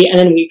unhealthy, and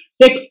then we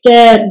fixed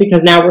it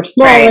because now we're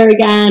smaller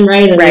again,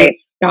 right? And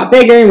we got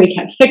bigger and we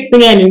kept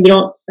fixing it, and we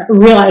don't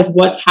realize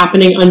what's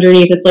happening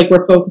underneath. It's like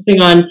we're focusing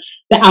on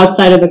the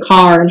outside of the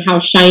car and how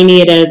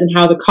shiny it is and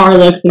how the car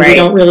looks, and we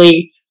don't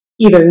really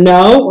either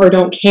know or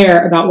don't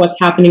care about what's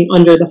happening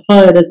under the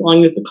hood, as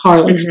long as the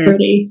car looks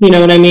pretty. You know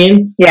what I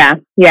mean? Yeah.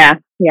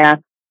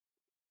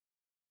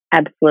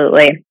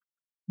 Absolutely.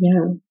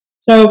 Yeah.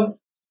 So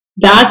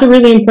that's a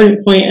really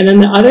important point. And then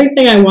the other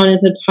thing I wanted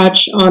to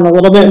touch on a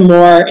little bit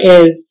more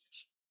is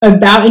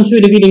about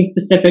intuitive eating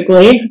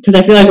specifically, because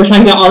I feel like we're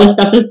talking about all this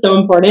stuff that's so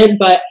important,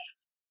 but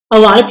a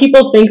lot of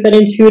people think that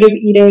intuitive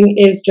eating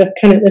is just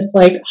kind of this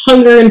like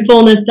hunger and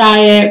fullness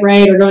diet,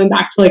 right? Or going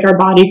back to like our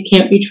bodies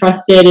can't be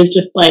trusted, is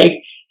just like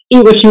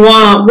eat what you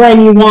want,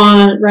 when you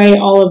want, right?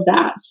 All of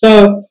that.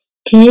 So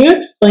can you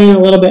explain a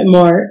little bit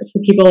more for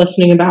people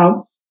listening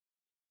about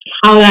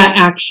how that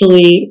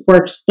actually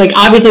works? Like,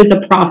 obviously it's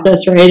a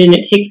process, right? And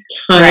it takes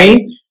time,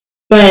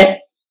 but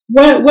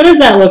what does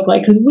that look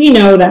like? Because we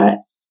know that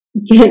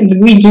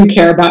we do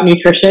care about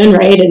nutrition,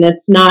 right? And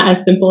it's not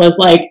as simple as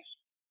like,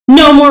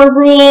 no more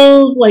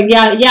rules, like,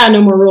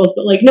 no more rules,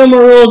 but like, no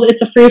more rules,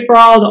 it's a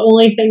free-for-all, the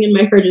only thing in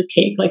my fridge is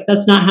cake. Like,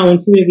 that's not how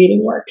intuitive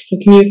eating works. So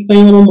can you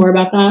explain a little more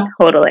about that?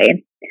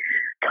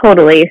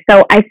 Totally.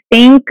 So I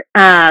think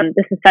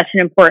this is such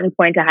an important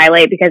point to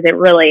highlight, because it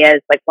really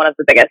is like one of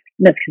the biggest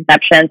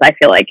misconceptions I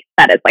feel like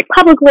that is like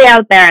publicly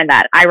out there and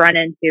that I run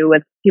into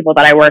with people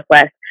that I work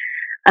with.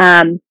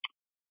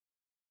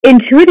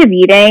 Intuitive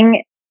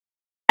eating,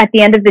 at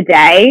the end of the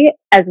day,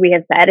 as we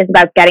have said, is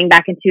about getting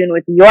back in tune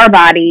with your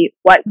body,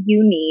 what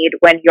you need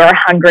when you're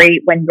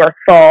hungry, when you're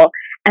full,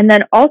 and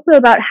then also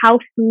about how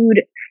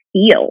food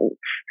feels.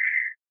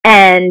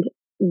 And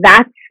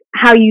that's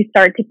how you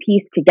start to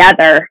piece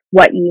together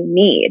what you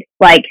need.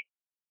 Like,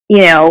 you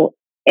know,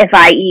 if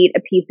I eat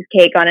a piece of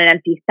cake on an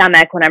empty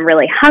stomach when I'm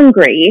really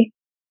hungry,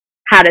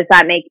 how does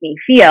that make me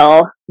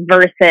feel?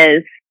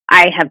 Versus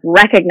I have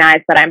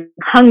recognized that I'm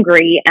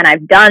hungry, and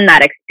I've done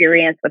that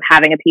experience with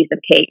having a piece of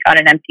cake on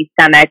an empty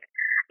stomach,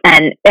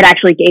 and it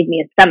actually gave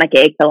me a stomach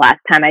ache the last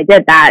time I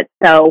did that.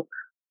 So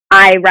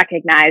I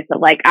recognize that,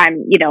 like,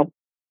 I'm, you know,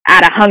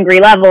 at a hungry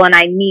level and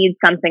I need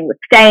something with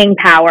staying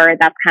power.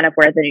 That's kind of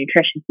where the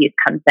nutrition piece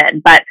comes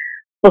in. But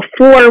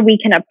before we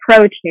can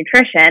approach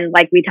nutrition,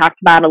 like we talked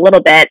about a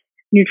little bit,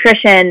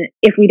 nutrition,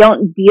 if we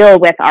don't deal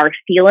with our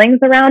feelings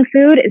around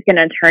food, is going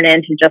to turn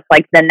into just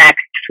like the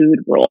next food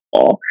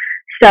rule.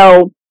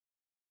 So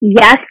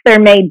yes, there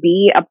may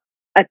be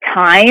a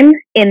time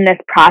in this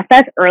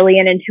process early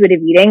in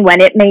intuitive eating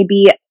when it may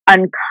be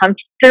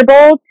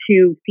uncomfortable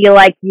to feel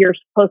like you're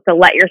supposed to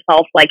let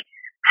yourself like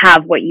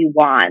have what you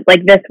want.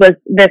 Like this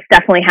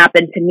definitely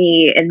happened to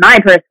me in my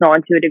personal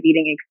intuitive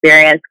eating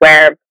experience,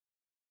 where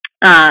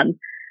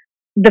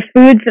the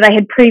foods that I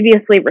had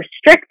previously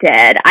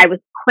restricted, I was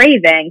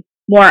craving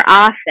more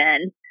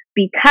often,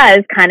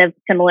 because kind of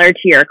similar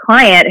to your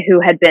client who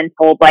had been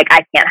told like,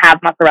 I can't have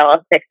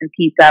mozzarella sticks and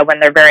pizza when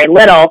they're very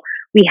little.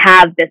 We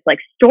have this like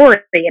story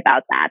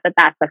about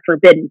that's a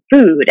forbidden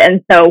food.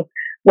 And so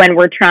when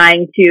we're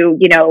trying to,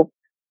 you know,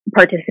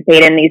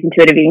 participate in these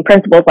intuitive eating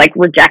principles, like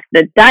reject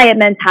the diet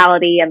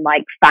mentality and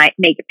like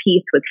make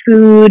peace with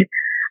food,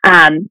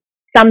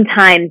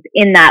 sometimes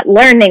in that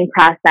learning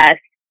process,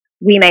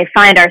 we may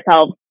find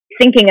ourselves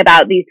thinking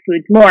about these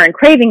foods more and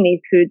craving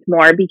these foods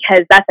more,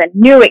 because that's a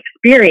new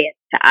experience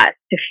to us,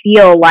 to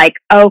feel like,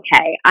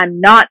 okay,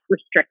 I'm not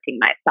restricting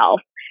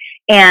myself.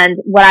 And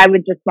what I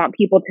would just want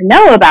people to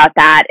know about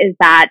that is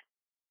that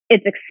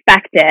it's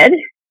expected.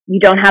 You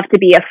don't have to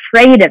be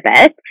afraid of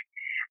it.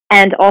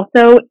 And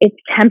also it's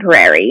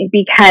temporary,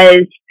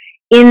 because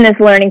in this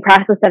learning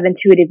process of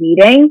intuitive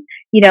eating,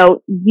 you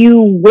know,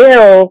 you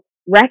will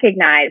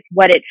recognize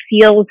what it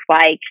feels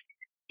like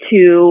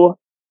to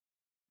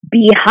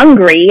be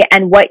hungry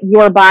and what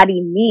your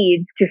body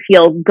needs to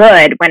feel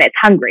good when it's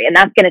hungry. And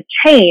that's going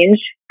to change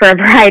for a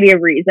variety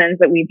of reasons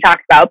that we've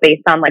talked about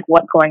based on like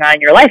what's going on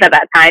in your life at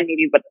that time,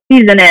 maybe what the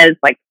season is,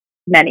 like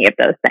many of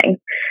those things.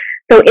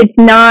 So it's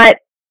not,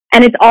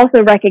 and it's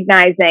also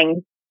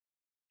recognizing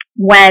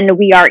when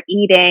we are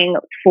eating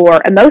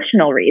for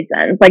emotional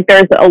reasons. Like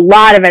there's a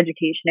lot of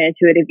education in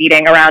intuitive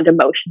eating around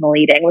emotional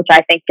eating, which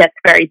I think gets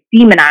very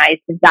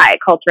demonized in diet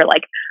culture.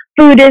 Like,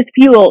 food is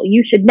fuel.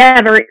 You should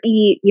never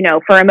eat, you know,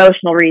 for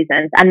emotional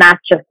reasons. And that's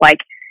just like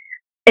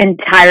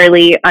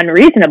entirely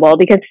unreasonable,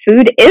 because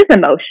food is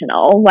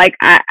emotional. Like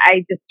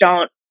I just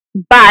don't,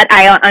 but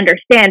I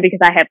understand, because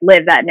I have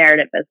lived that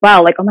narrative as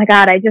well. Like, oh my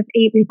God, I just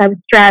ate because I was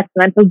stressed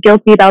and I'm so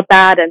guilty about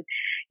that. And,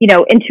 you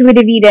know,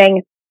 intuitive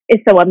eating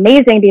is so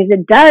amazing because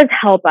it does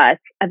help us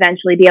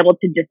eventually be able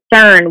to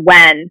discern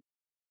when,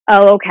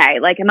 oh, okay,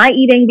 like, am I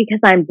eating because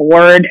I'm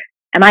bored?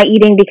 Am I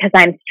eating because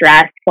I'm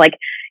stressed? Like,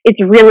 it's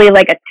really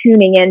like a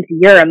tuning into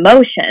your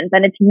emotions.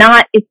 And it's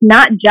not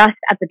just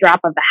at the drop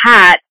of the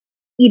hat,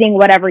 eating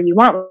whatever you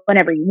want,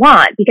 whenever you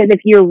want. Because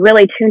if you're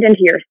really tuned into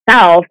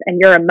yourself and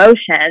your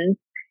emotions,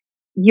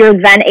 you're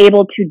then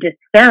able to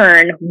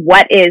discern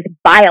what is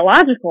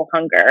biological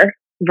hunger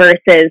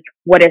versus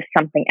what is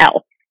something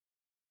else.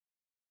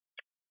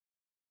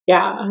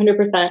 Yeah, 100%.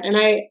 And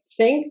I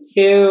think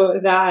too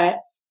that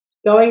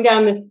going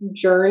down this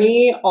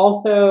journey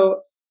also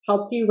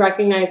helps you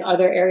recognize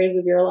other areas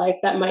of your life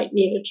that might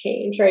need a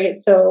change, right?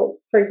 So,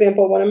 for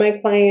example, one of my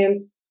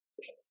clients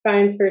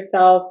finds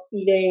herself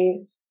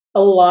eating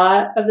a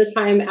lot of the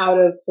time out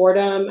of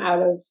boredom,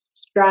 out of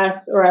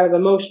stress, or out of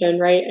emotion,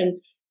 right? And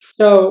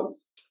so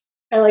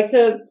I like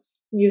to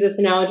use this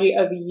analogy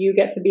of you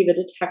get to be the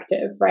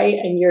detective, right?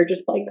 And you're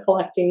just like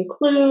collecting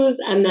clues,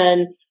 and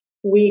then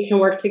we can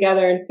work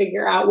together and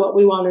figure out what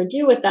we want to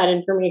do with that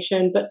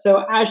information. But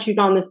so as she's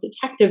on this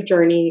detective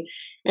journey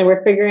and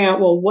we're figuring out,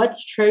 well,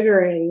 what's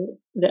triggering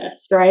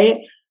this, right?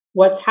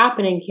 What's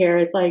happening here?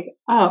 It's like,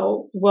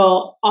 oh,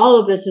 well, all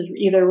of this is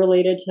either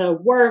related to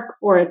work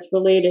or it's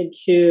related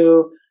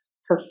to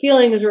her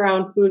feelings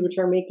around food, which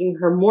are making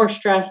her more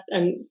stressed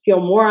and feel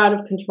more out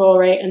of control,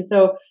 right? And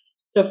so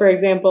for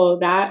example,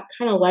 that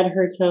kind of led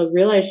her to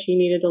realize she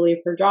needed to leave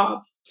her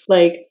job.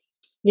 Like,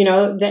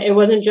 that it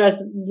wasn't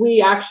just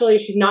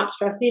she's not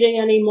stress eating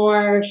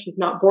anymore. She's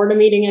not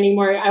boredom eating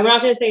anymore. I'm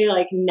not going to say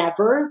like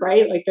never,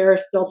 right? Like there are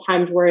still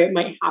times where it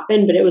might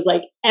happen, but it was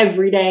like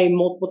every day,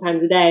 multiple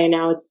times a day. And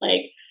now it's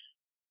like,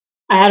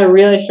 I had a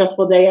really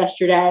stressful day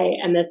yesterday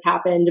and this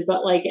happened,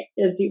 but like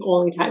it's the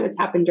only time it's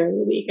happened during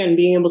the week, and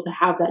being able to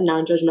have that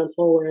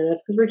non-judgmental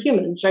awareness because we're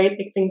humans, right?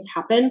 Like things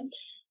happen.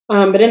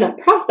 But in that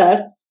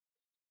process,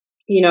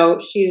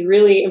 she's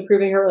really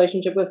improving her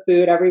relationship with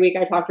food. Every week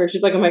I talk to her,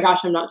 she's like, oh my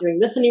gosh, I'm not doing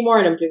this anymore.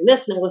 And I'm doing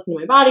this, and I listen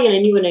to my body, and I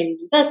knew when I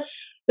needed this.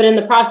 But in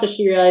the process,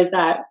 she realized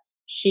that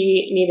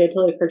she needed to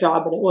leave her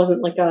job, and it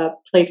wasn't like a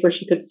place where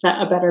she could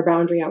set a better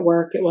boundary at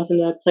work. It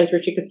wasn't a place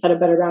where she could set a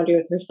better boundary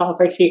with herself.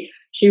 Right?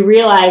 She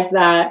realized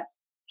that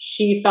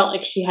she felt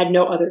like she had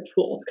no other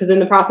tools. Because in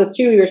the process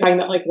too, we were talking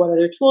about like, what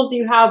other tools do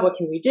you have? What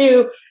can we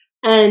do?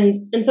 And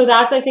so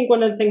that's, I think,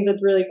 one of the things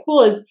that's really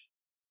cool is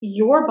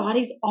your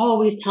body's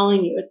always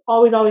telling you. It's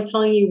always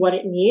telling you what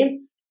it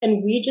needs.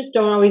 And we just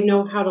don't always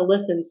know how to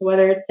listen. So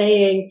whether it's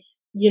saying,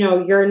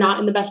 you're not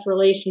in the best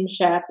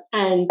relationship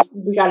and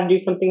we got to do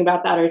something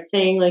about that, or it's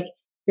saying like,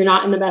 you're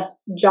not in the best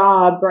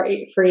job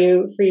right for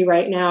you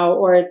right now,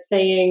 or it's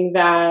saying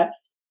that,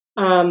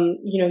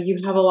 you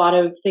have a lot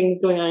of things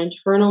going on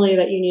internally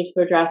that you need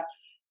to address.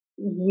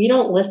 We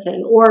don't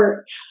listen.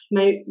 Or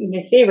my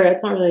favorite,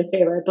 it's not really a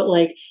favorite, but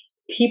like,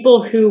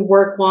 people who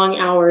work long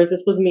hours.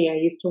 This was me. I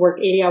used to work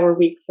 80-hour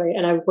weeks, right?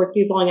 And I would work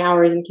these long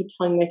hours and keep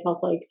telling myself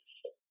like,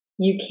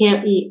 you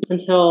can't eat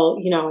until,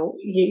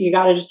 you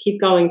got to just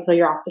keep going until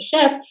you're off the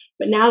shift.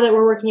 But now that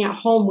we're working at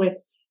home with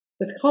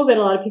COVID,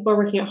 a lot of people are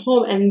working at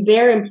home and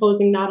they're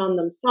imposing that on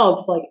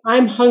themselves. Like,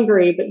 I'm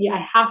hungry, but yeah,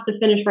 I have to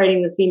finish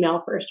writing this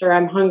email first, or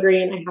I'm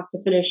hungry and I have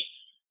to finish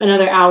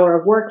another hour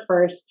of work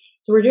first.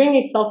 So we're doing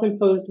these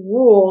self-imposed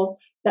rules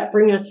that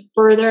bring us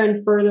further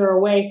and further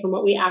away from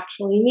what we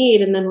actually need.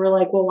 And then we're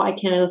like, well, why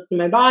can't I listen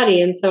to my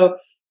body? And so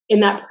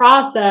in that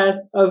process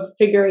of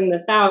figuring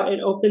this out, it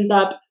opens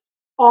up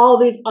all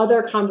these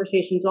other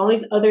conversations, all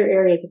these other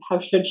areas of how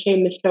should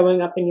shame is showing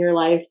up in your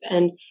life,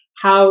 and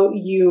how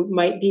you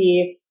might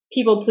be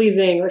people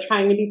pleasing or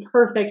trying to be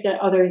perfect at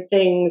other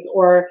things,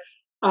 or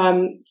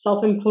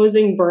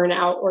self-imposing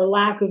burnout or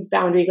lack of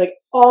boundaries. Like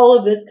all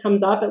of this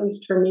comes up, at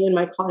least for me and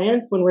my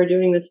clients, when we're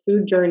doing this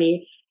food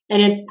journey.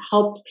 And it's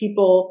helped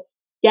people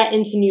get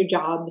into new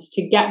jobs,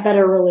 to get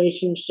better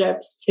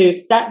relationships, to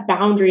set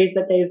boundaries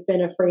that they've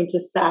been afraid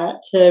to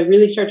set, to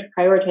really start to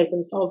prioritize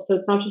themselves. So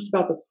it's not just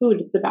about the food,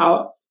 it's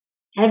about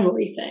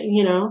everything,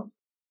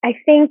 I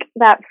think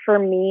that for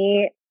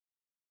me,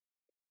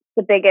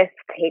 the biggest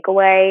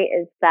takeaway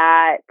is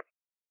that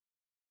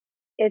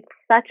it's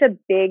such a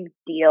big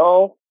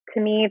deal to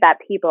me that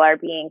people are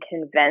being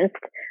convinced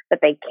that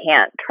they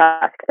can't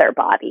trust their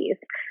bodies.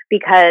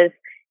 Because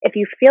if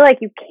you feel like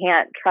you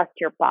can't trust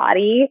your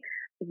body,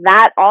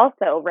 that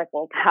also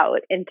ripples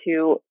out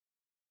into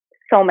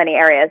so many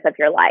areas of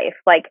your life.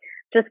 Like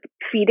just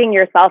feeding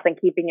yourself and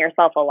keeping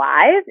yourself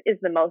alive is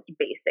the most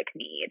basic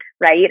need,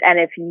 right? And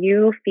if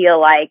you feel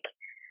like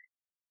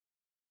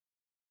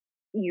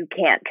you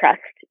can't trust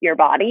your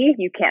body,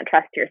 you can't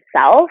trust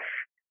yourself,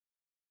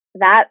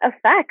 that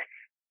affects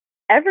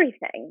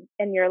everything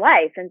in your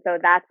life. And so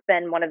that's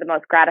been one of the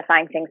most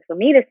gratifying things for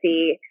me to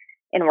see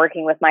in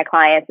working with my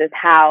clients, is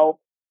how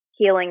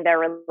healing their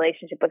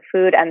relationship with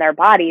food and their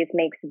bodies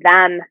makes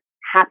them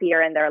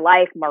happier in their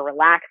life, more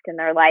relaxed in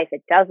their life.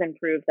 It does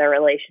improve their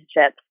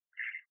relationships.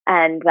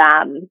 And,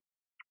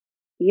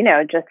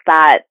 just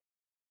that,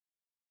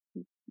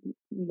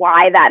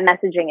 why that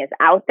messaging is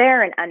out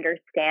there, and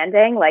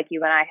understanding, like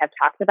you and I have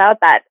talked about,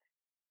 that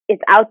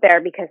it's out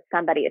there because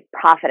somebody is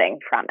profiting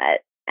from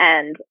it.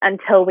 And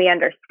until we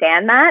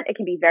understand that, it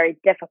can be very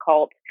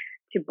difficult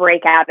to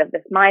break out of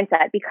this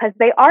mindset, because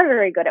they are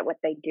very good at what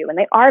they do and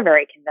they are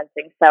very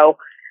convincing. So,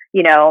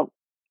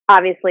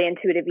 obviously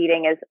intuitive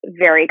eating is a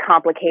very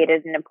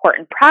complicated and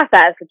important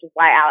process, which is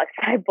why Alex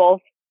and I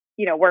both,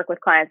 work with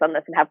clients on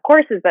this and have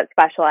courses that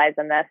specialize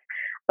in this.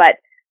 But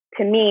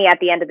to me, at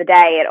the end of the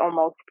day, it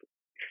almost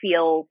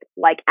feels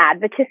like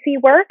advocacy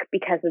work,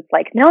 because it's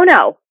like,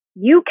 no,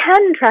 you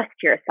can trust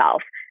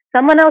yourself.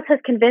 Someone else has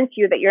convinced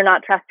you that you're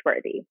not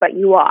trustworthy, but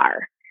you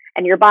are,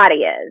 and your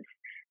body is,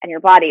 and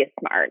your body is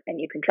smart, and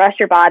you can trust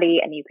your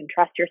body and you can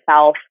trust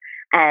yourself.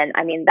 And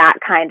I mean, that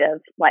kind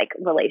of like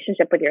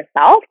relationship with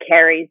yourself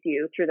carries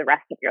you through the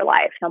rest of your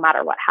life, no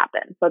matter what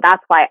happens. So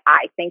that's why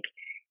I think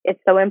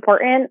it's so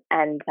important.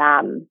 And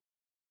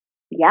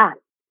yeah.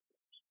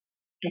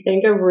 I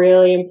think a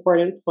really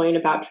important point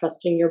about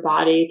trusting your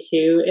body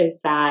too is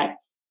that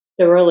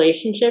the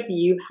relationship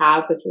you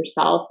have with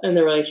yourself and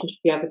the relationship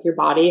you have with your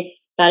body,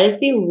 that is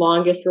the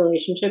longest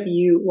relationship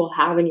you will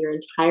have in your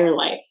entire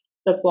life.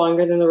 That's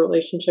longer than the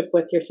relationship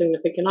with your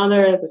significant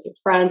other, with your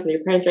friends, with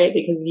your parents, right?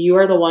 Because you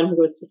are the one who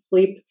goes to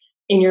sleep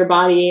in your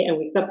body and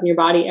wakes up in your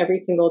body every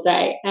single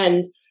day.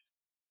 And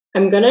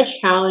I'm going to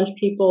challenge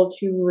people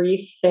to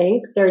rethink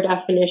their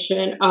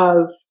definition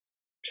of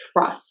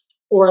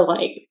trust, or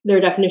like their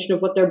definition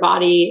of what their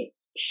body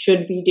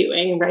should be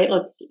doing, right?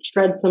 Let's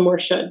shred some more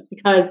shoulds,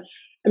 because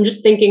I'm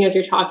just thinking as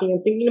you're talking,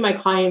 I'm thinking to my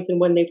clients and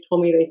when they've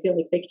told me they feel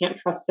like they can't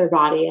trust their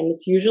body. And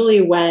it's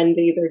usually when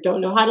they either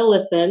don't know how to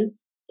listen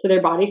to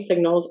their body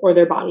signals or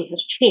their body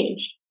has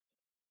changed.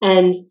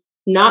 And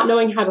not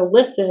knowing how to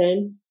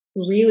listen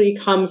really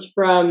comes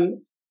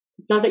from,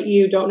 it's not that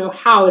you don't know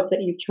how, it's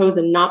that you've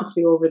chosen not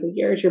to over the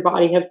years. Your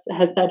body has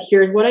said,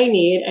 here's what I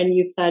need. And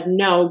you've said,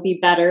 no, be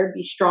better,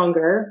 be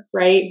stronger,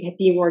 right?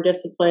 Be more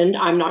disciplined.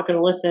 I'm not going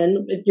to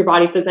listen. If your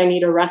body says, I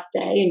need a rest day.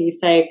 And you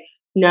say,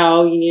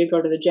 no, you need to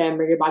go to the gym.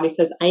 Or your body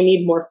says, I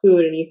need more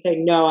food. And you say,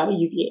 no,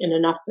 you've eaten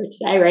enough for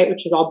today, right?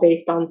 Which is all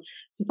based on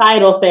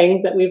societal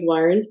things that we've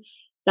learned.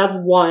 That's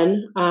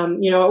one,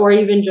 or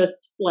even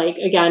just like,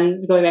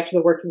 again, going back to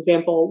the work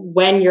example,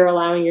 when you're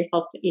allowing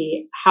yourself to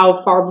eat,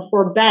 how far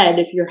before bed,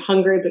 if you're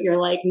hungry, but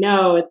you're like,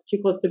 no, it's too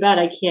close to bed,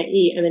 I can't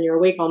eat. And then you're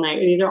awake all night.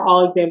 These are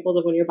all examples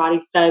of when your body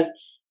says,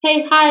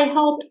 hey, hi,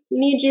 help,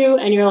 need you.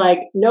 And you're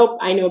like, nope,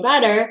 I know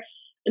better.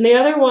 And the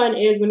other one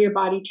is when your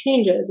body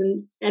changes.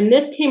 And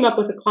this came up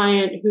with a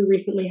client who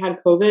recently had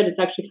COVID. It's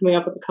actually coming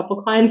up with a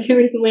couple clients who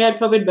recently had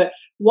COVID, but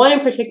one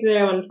in particular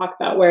I want to talk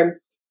about,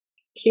 where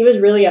she was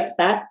really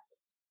upset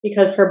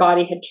because her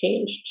body had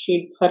changed.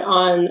 She'd put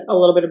on a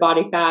little bit of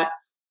body fat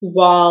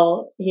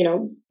while,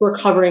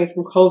 recovering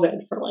from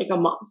COVID for like a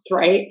month,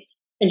 right?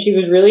 And she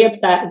was really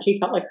upset and she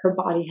felt like her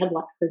body had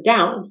let her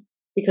down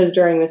because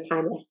during this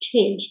time it had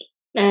changed.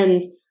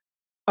 And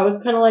I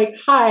was kind of like,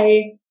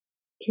 hi,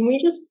 can we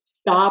just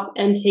stop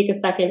and take a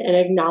second and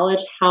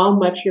acknowledge how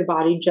much your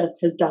body just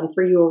has done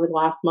for you over the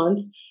last month?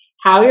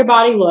 How your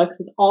body looks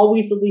is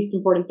always the least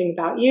important thing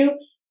about you.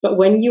 But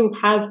when you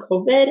have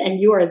COVID and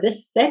you are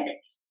this sick,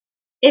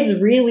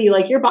 it's really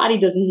like your body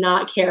does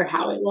not care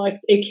how it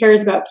looks. It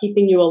cares about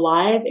keeping you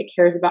alive. It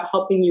cares about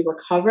helping you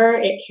recover.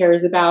 It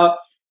cares about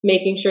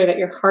making sure that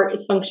your heart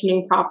is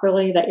functioning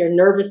properly, that your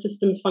nervous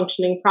system is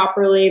functioning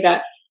properly,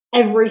 that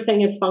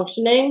everything is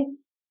functioning,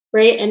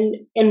 right?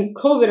 And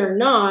COVID or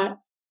not,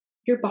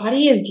 your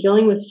body is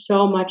dealing with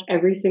so much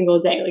every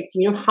single day.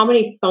 Like, how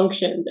many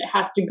functions it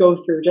has to go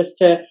through just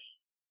to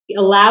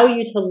allow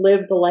you to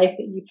live the life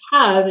that you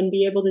have and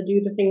be able to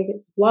do the things that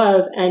you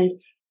love. And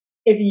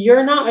if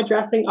you're not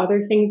addressing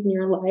other things in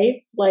your life,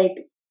 like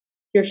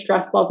your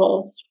stress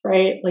levels,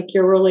 right? Like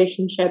your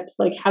relationships,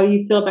 like how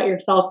you feel about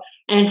yourself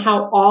and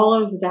how all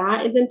of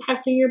that is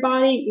impacting your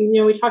body.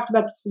 We talked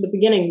about this at the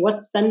beginning.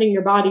 What's sending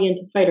your body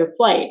into fight or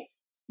flight?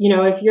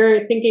 If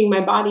you're thinking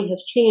my body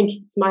has changed,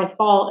 it's my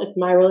fault, it's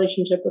my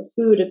relationship with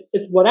food,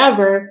 it's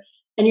whatever,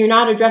 and you're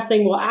not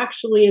addressing, well,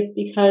 actually, it's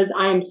because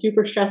I'm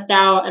super stressed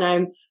out and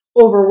I'm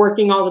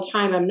overworking all the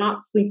time. I'm not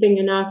sleeping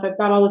enough. I've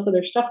got all this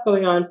other stuff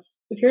going on.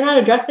 If you're not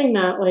addressing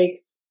that, like,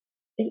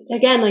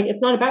 again, like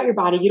it's not about your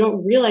body. You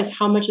don't realize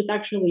how much it's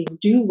actually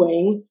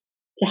doing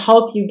to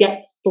help you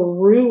get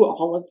through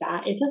all of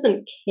that. It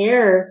doesn't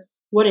care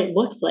what it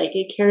looks like.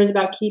 It cares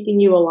about keeping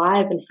you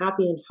alive and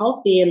happy and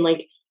healthy. And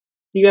like,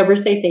 do you ever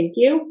say thank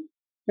you?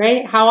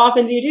 Right? How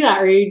often do you do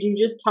that? Or do you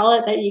just tell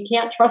it that you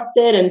can't trust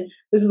it and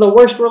this is the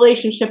worst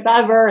relationship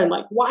ever? And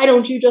like, why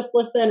don't you just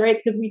listen? Right?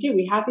 Because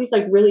we have these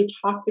like really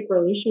toxic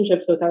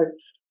relationships with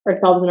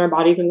ourselves and our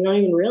bodies, and we don't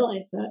even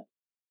realize that.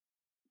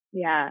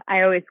 Yeah,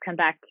 I always come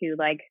back to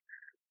like,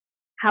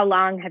 how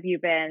long have you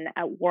been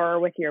at war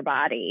with your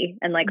body?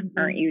 And like,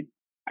 aren't you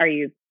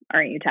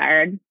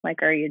tired?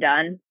 Like, are you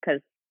done?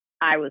 Because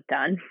I was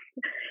done.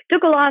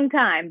 Took a long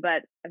time,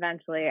 but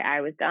eventually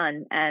I was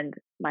done. And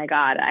my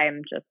God, I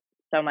am just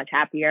so much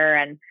happier.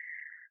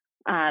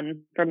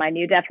 And for my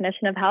new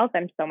definition of health,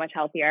 I'm so much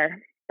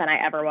healthier than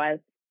I ever was.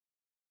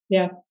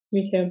 Yeah,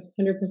 me too.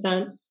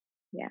 100%.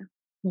 Yeah.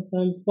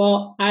 Awesome.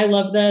 Well, I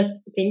love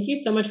this. Thank you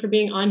so much for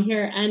being on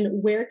here.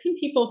 And where can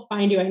people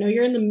find you? I know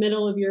you're in the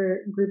middle of your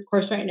group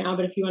course right now,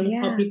 but if you want to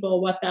tell Yeah.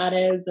 people what that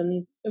is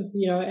and,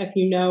 if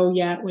you know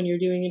yet when you're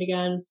doing it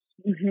again.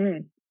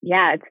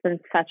 Yeah, it's been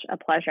such a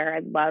pleasure. I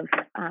love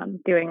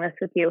doing this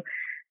with you.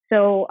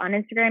 So on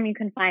Instagram, you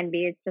can find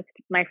me. It's just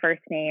my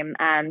first name,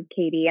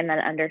 Caite, and then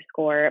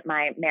underscore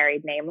my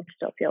married name, which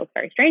still feels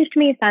very strange to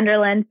me,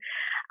 Sunderland.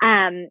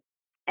 Um,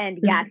 and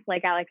yes,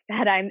 like Alex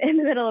said, I'm in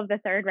the middle of the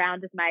third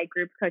round of my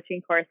group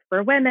coaching course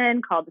for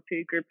women called the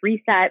Food Group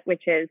Reset,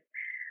 which is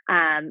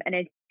an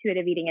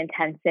intuitive eating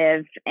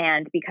intensive.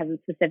 And because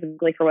it's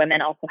specifically for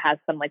women, also has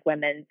some like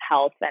women's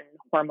health and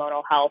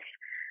hormonal health,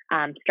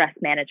 stress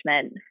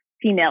management,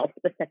 female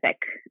specific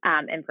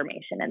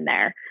information in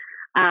there.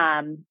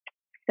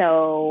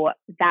 So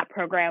that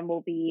program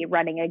will be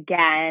running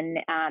again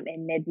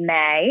in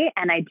mid-May,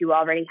 and I do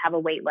already have a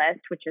wait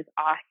list, which is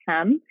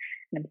awesome.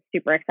 And I'm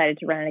super excited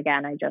to run it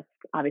again.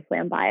 Obviously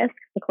I'm biased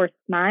because the course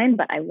is mine,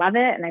 but I love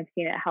it, and I've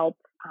seen it help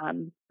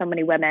so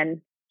many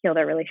women heal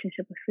their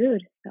relationship with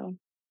food. So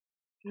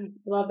I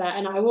love that.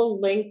 And I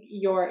will link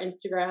your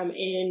Instagram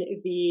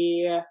in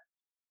the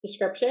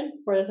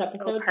description for this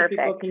episode so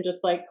people can just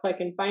like click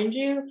and find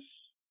you.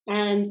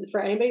 And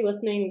for anybody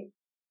listening,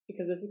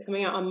 because this is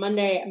coming out on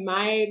Monday,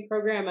 my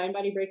program, Mind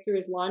Body Breakthrough,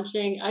 is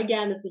launching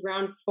again. This is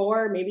round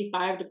 4, maybe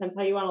 5, depends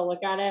how you want to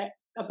look at it.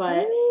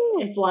 But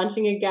it's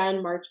launching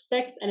again March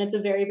 6th. And it's a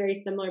very, very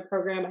similar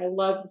program. I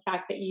love the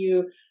fact that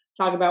you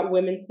talk about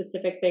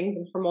women-specific things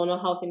and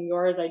hormonal health in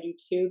yours. I do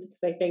too,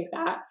 because I think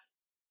that,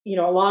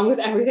 along with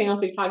everything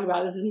else we've talked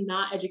about, this is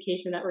not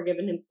education that we're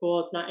given in school.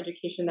 It's not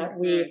education that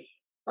we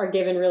are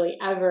given really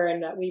ever,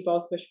 and that we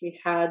both wish we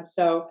had.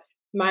 So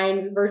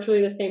mine's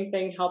virtually the same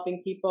thing,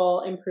 helping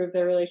people improve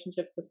their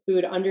relationships with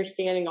food,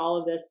 understanding all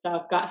of this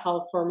stuff, gut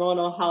health,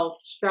 hormonal health,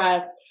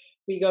 stress.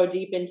 We go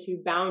deep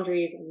into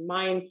boundaries and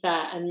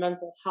mindset and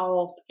mental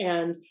health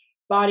and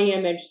body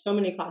image, so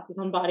many classes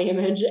on body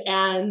image.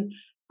 And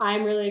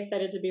I'm really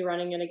excited to be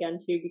running it again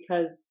too,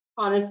 because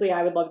honestly,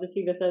 I would love to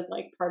see this as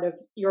like part of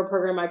your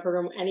program, my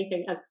program,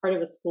 anything as part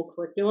of a school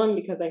curriculum,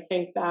 because I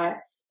think that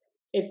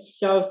it's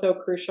so, so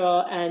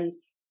crucial. And,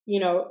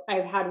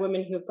 I've had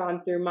women who have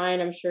gone through mine,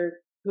 I'm sure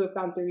who have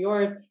gone through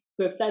yours,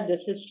 who have said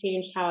this has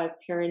changed how I've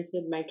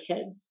parented my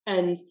kids.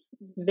 And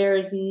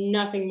there's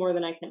nothing more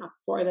than I can ask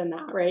for than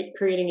that, right?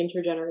 Creating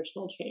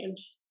intergenerational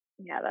change.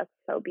 yeah, that's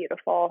so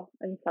beautiful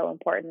and so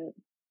important.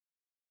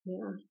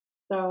 Yeah.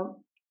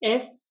 So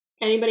if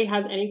anybody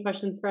has any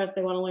questions for us,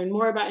 they want to learn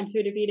more about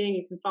intuitive eating,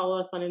 you can follow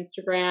us on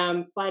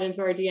Instagram, slide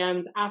into our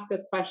DMs, ask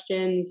us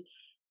questions,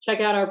 check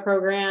out our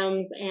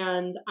programs.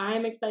 And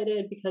I'm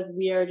excited because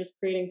we are just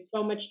creating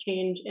so much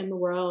change in the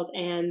world.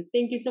 And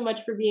thank you so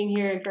much for being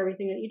here and for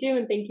everything that you do.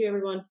 And thank you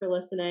everyone for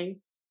listening.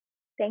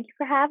 Thank you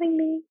for having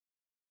me.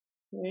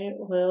 All right,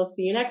 we'll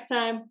see you next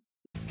time.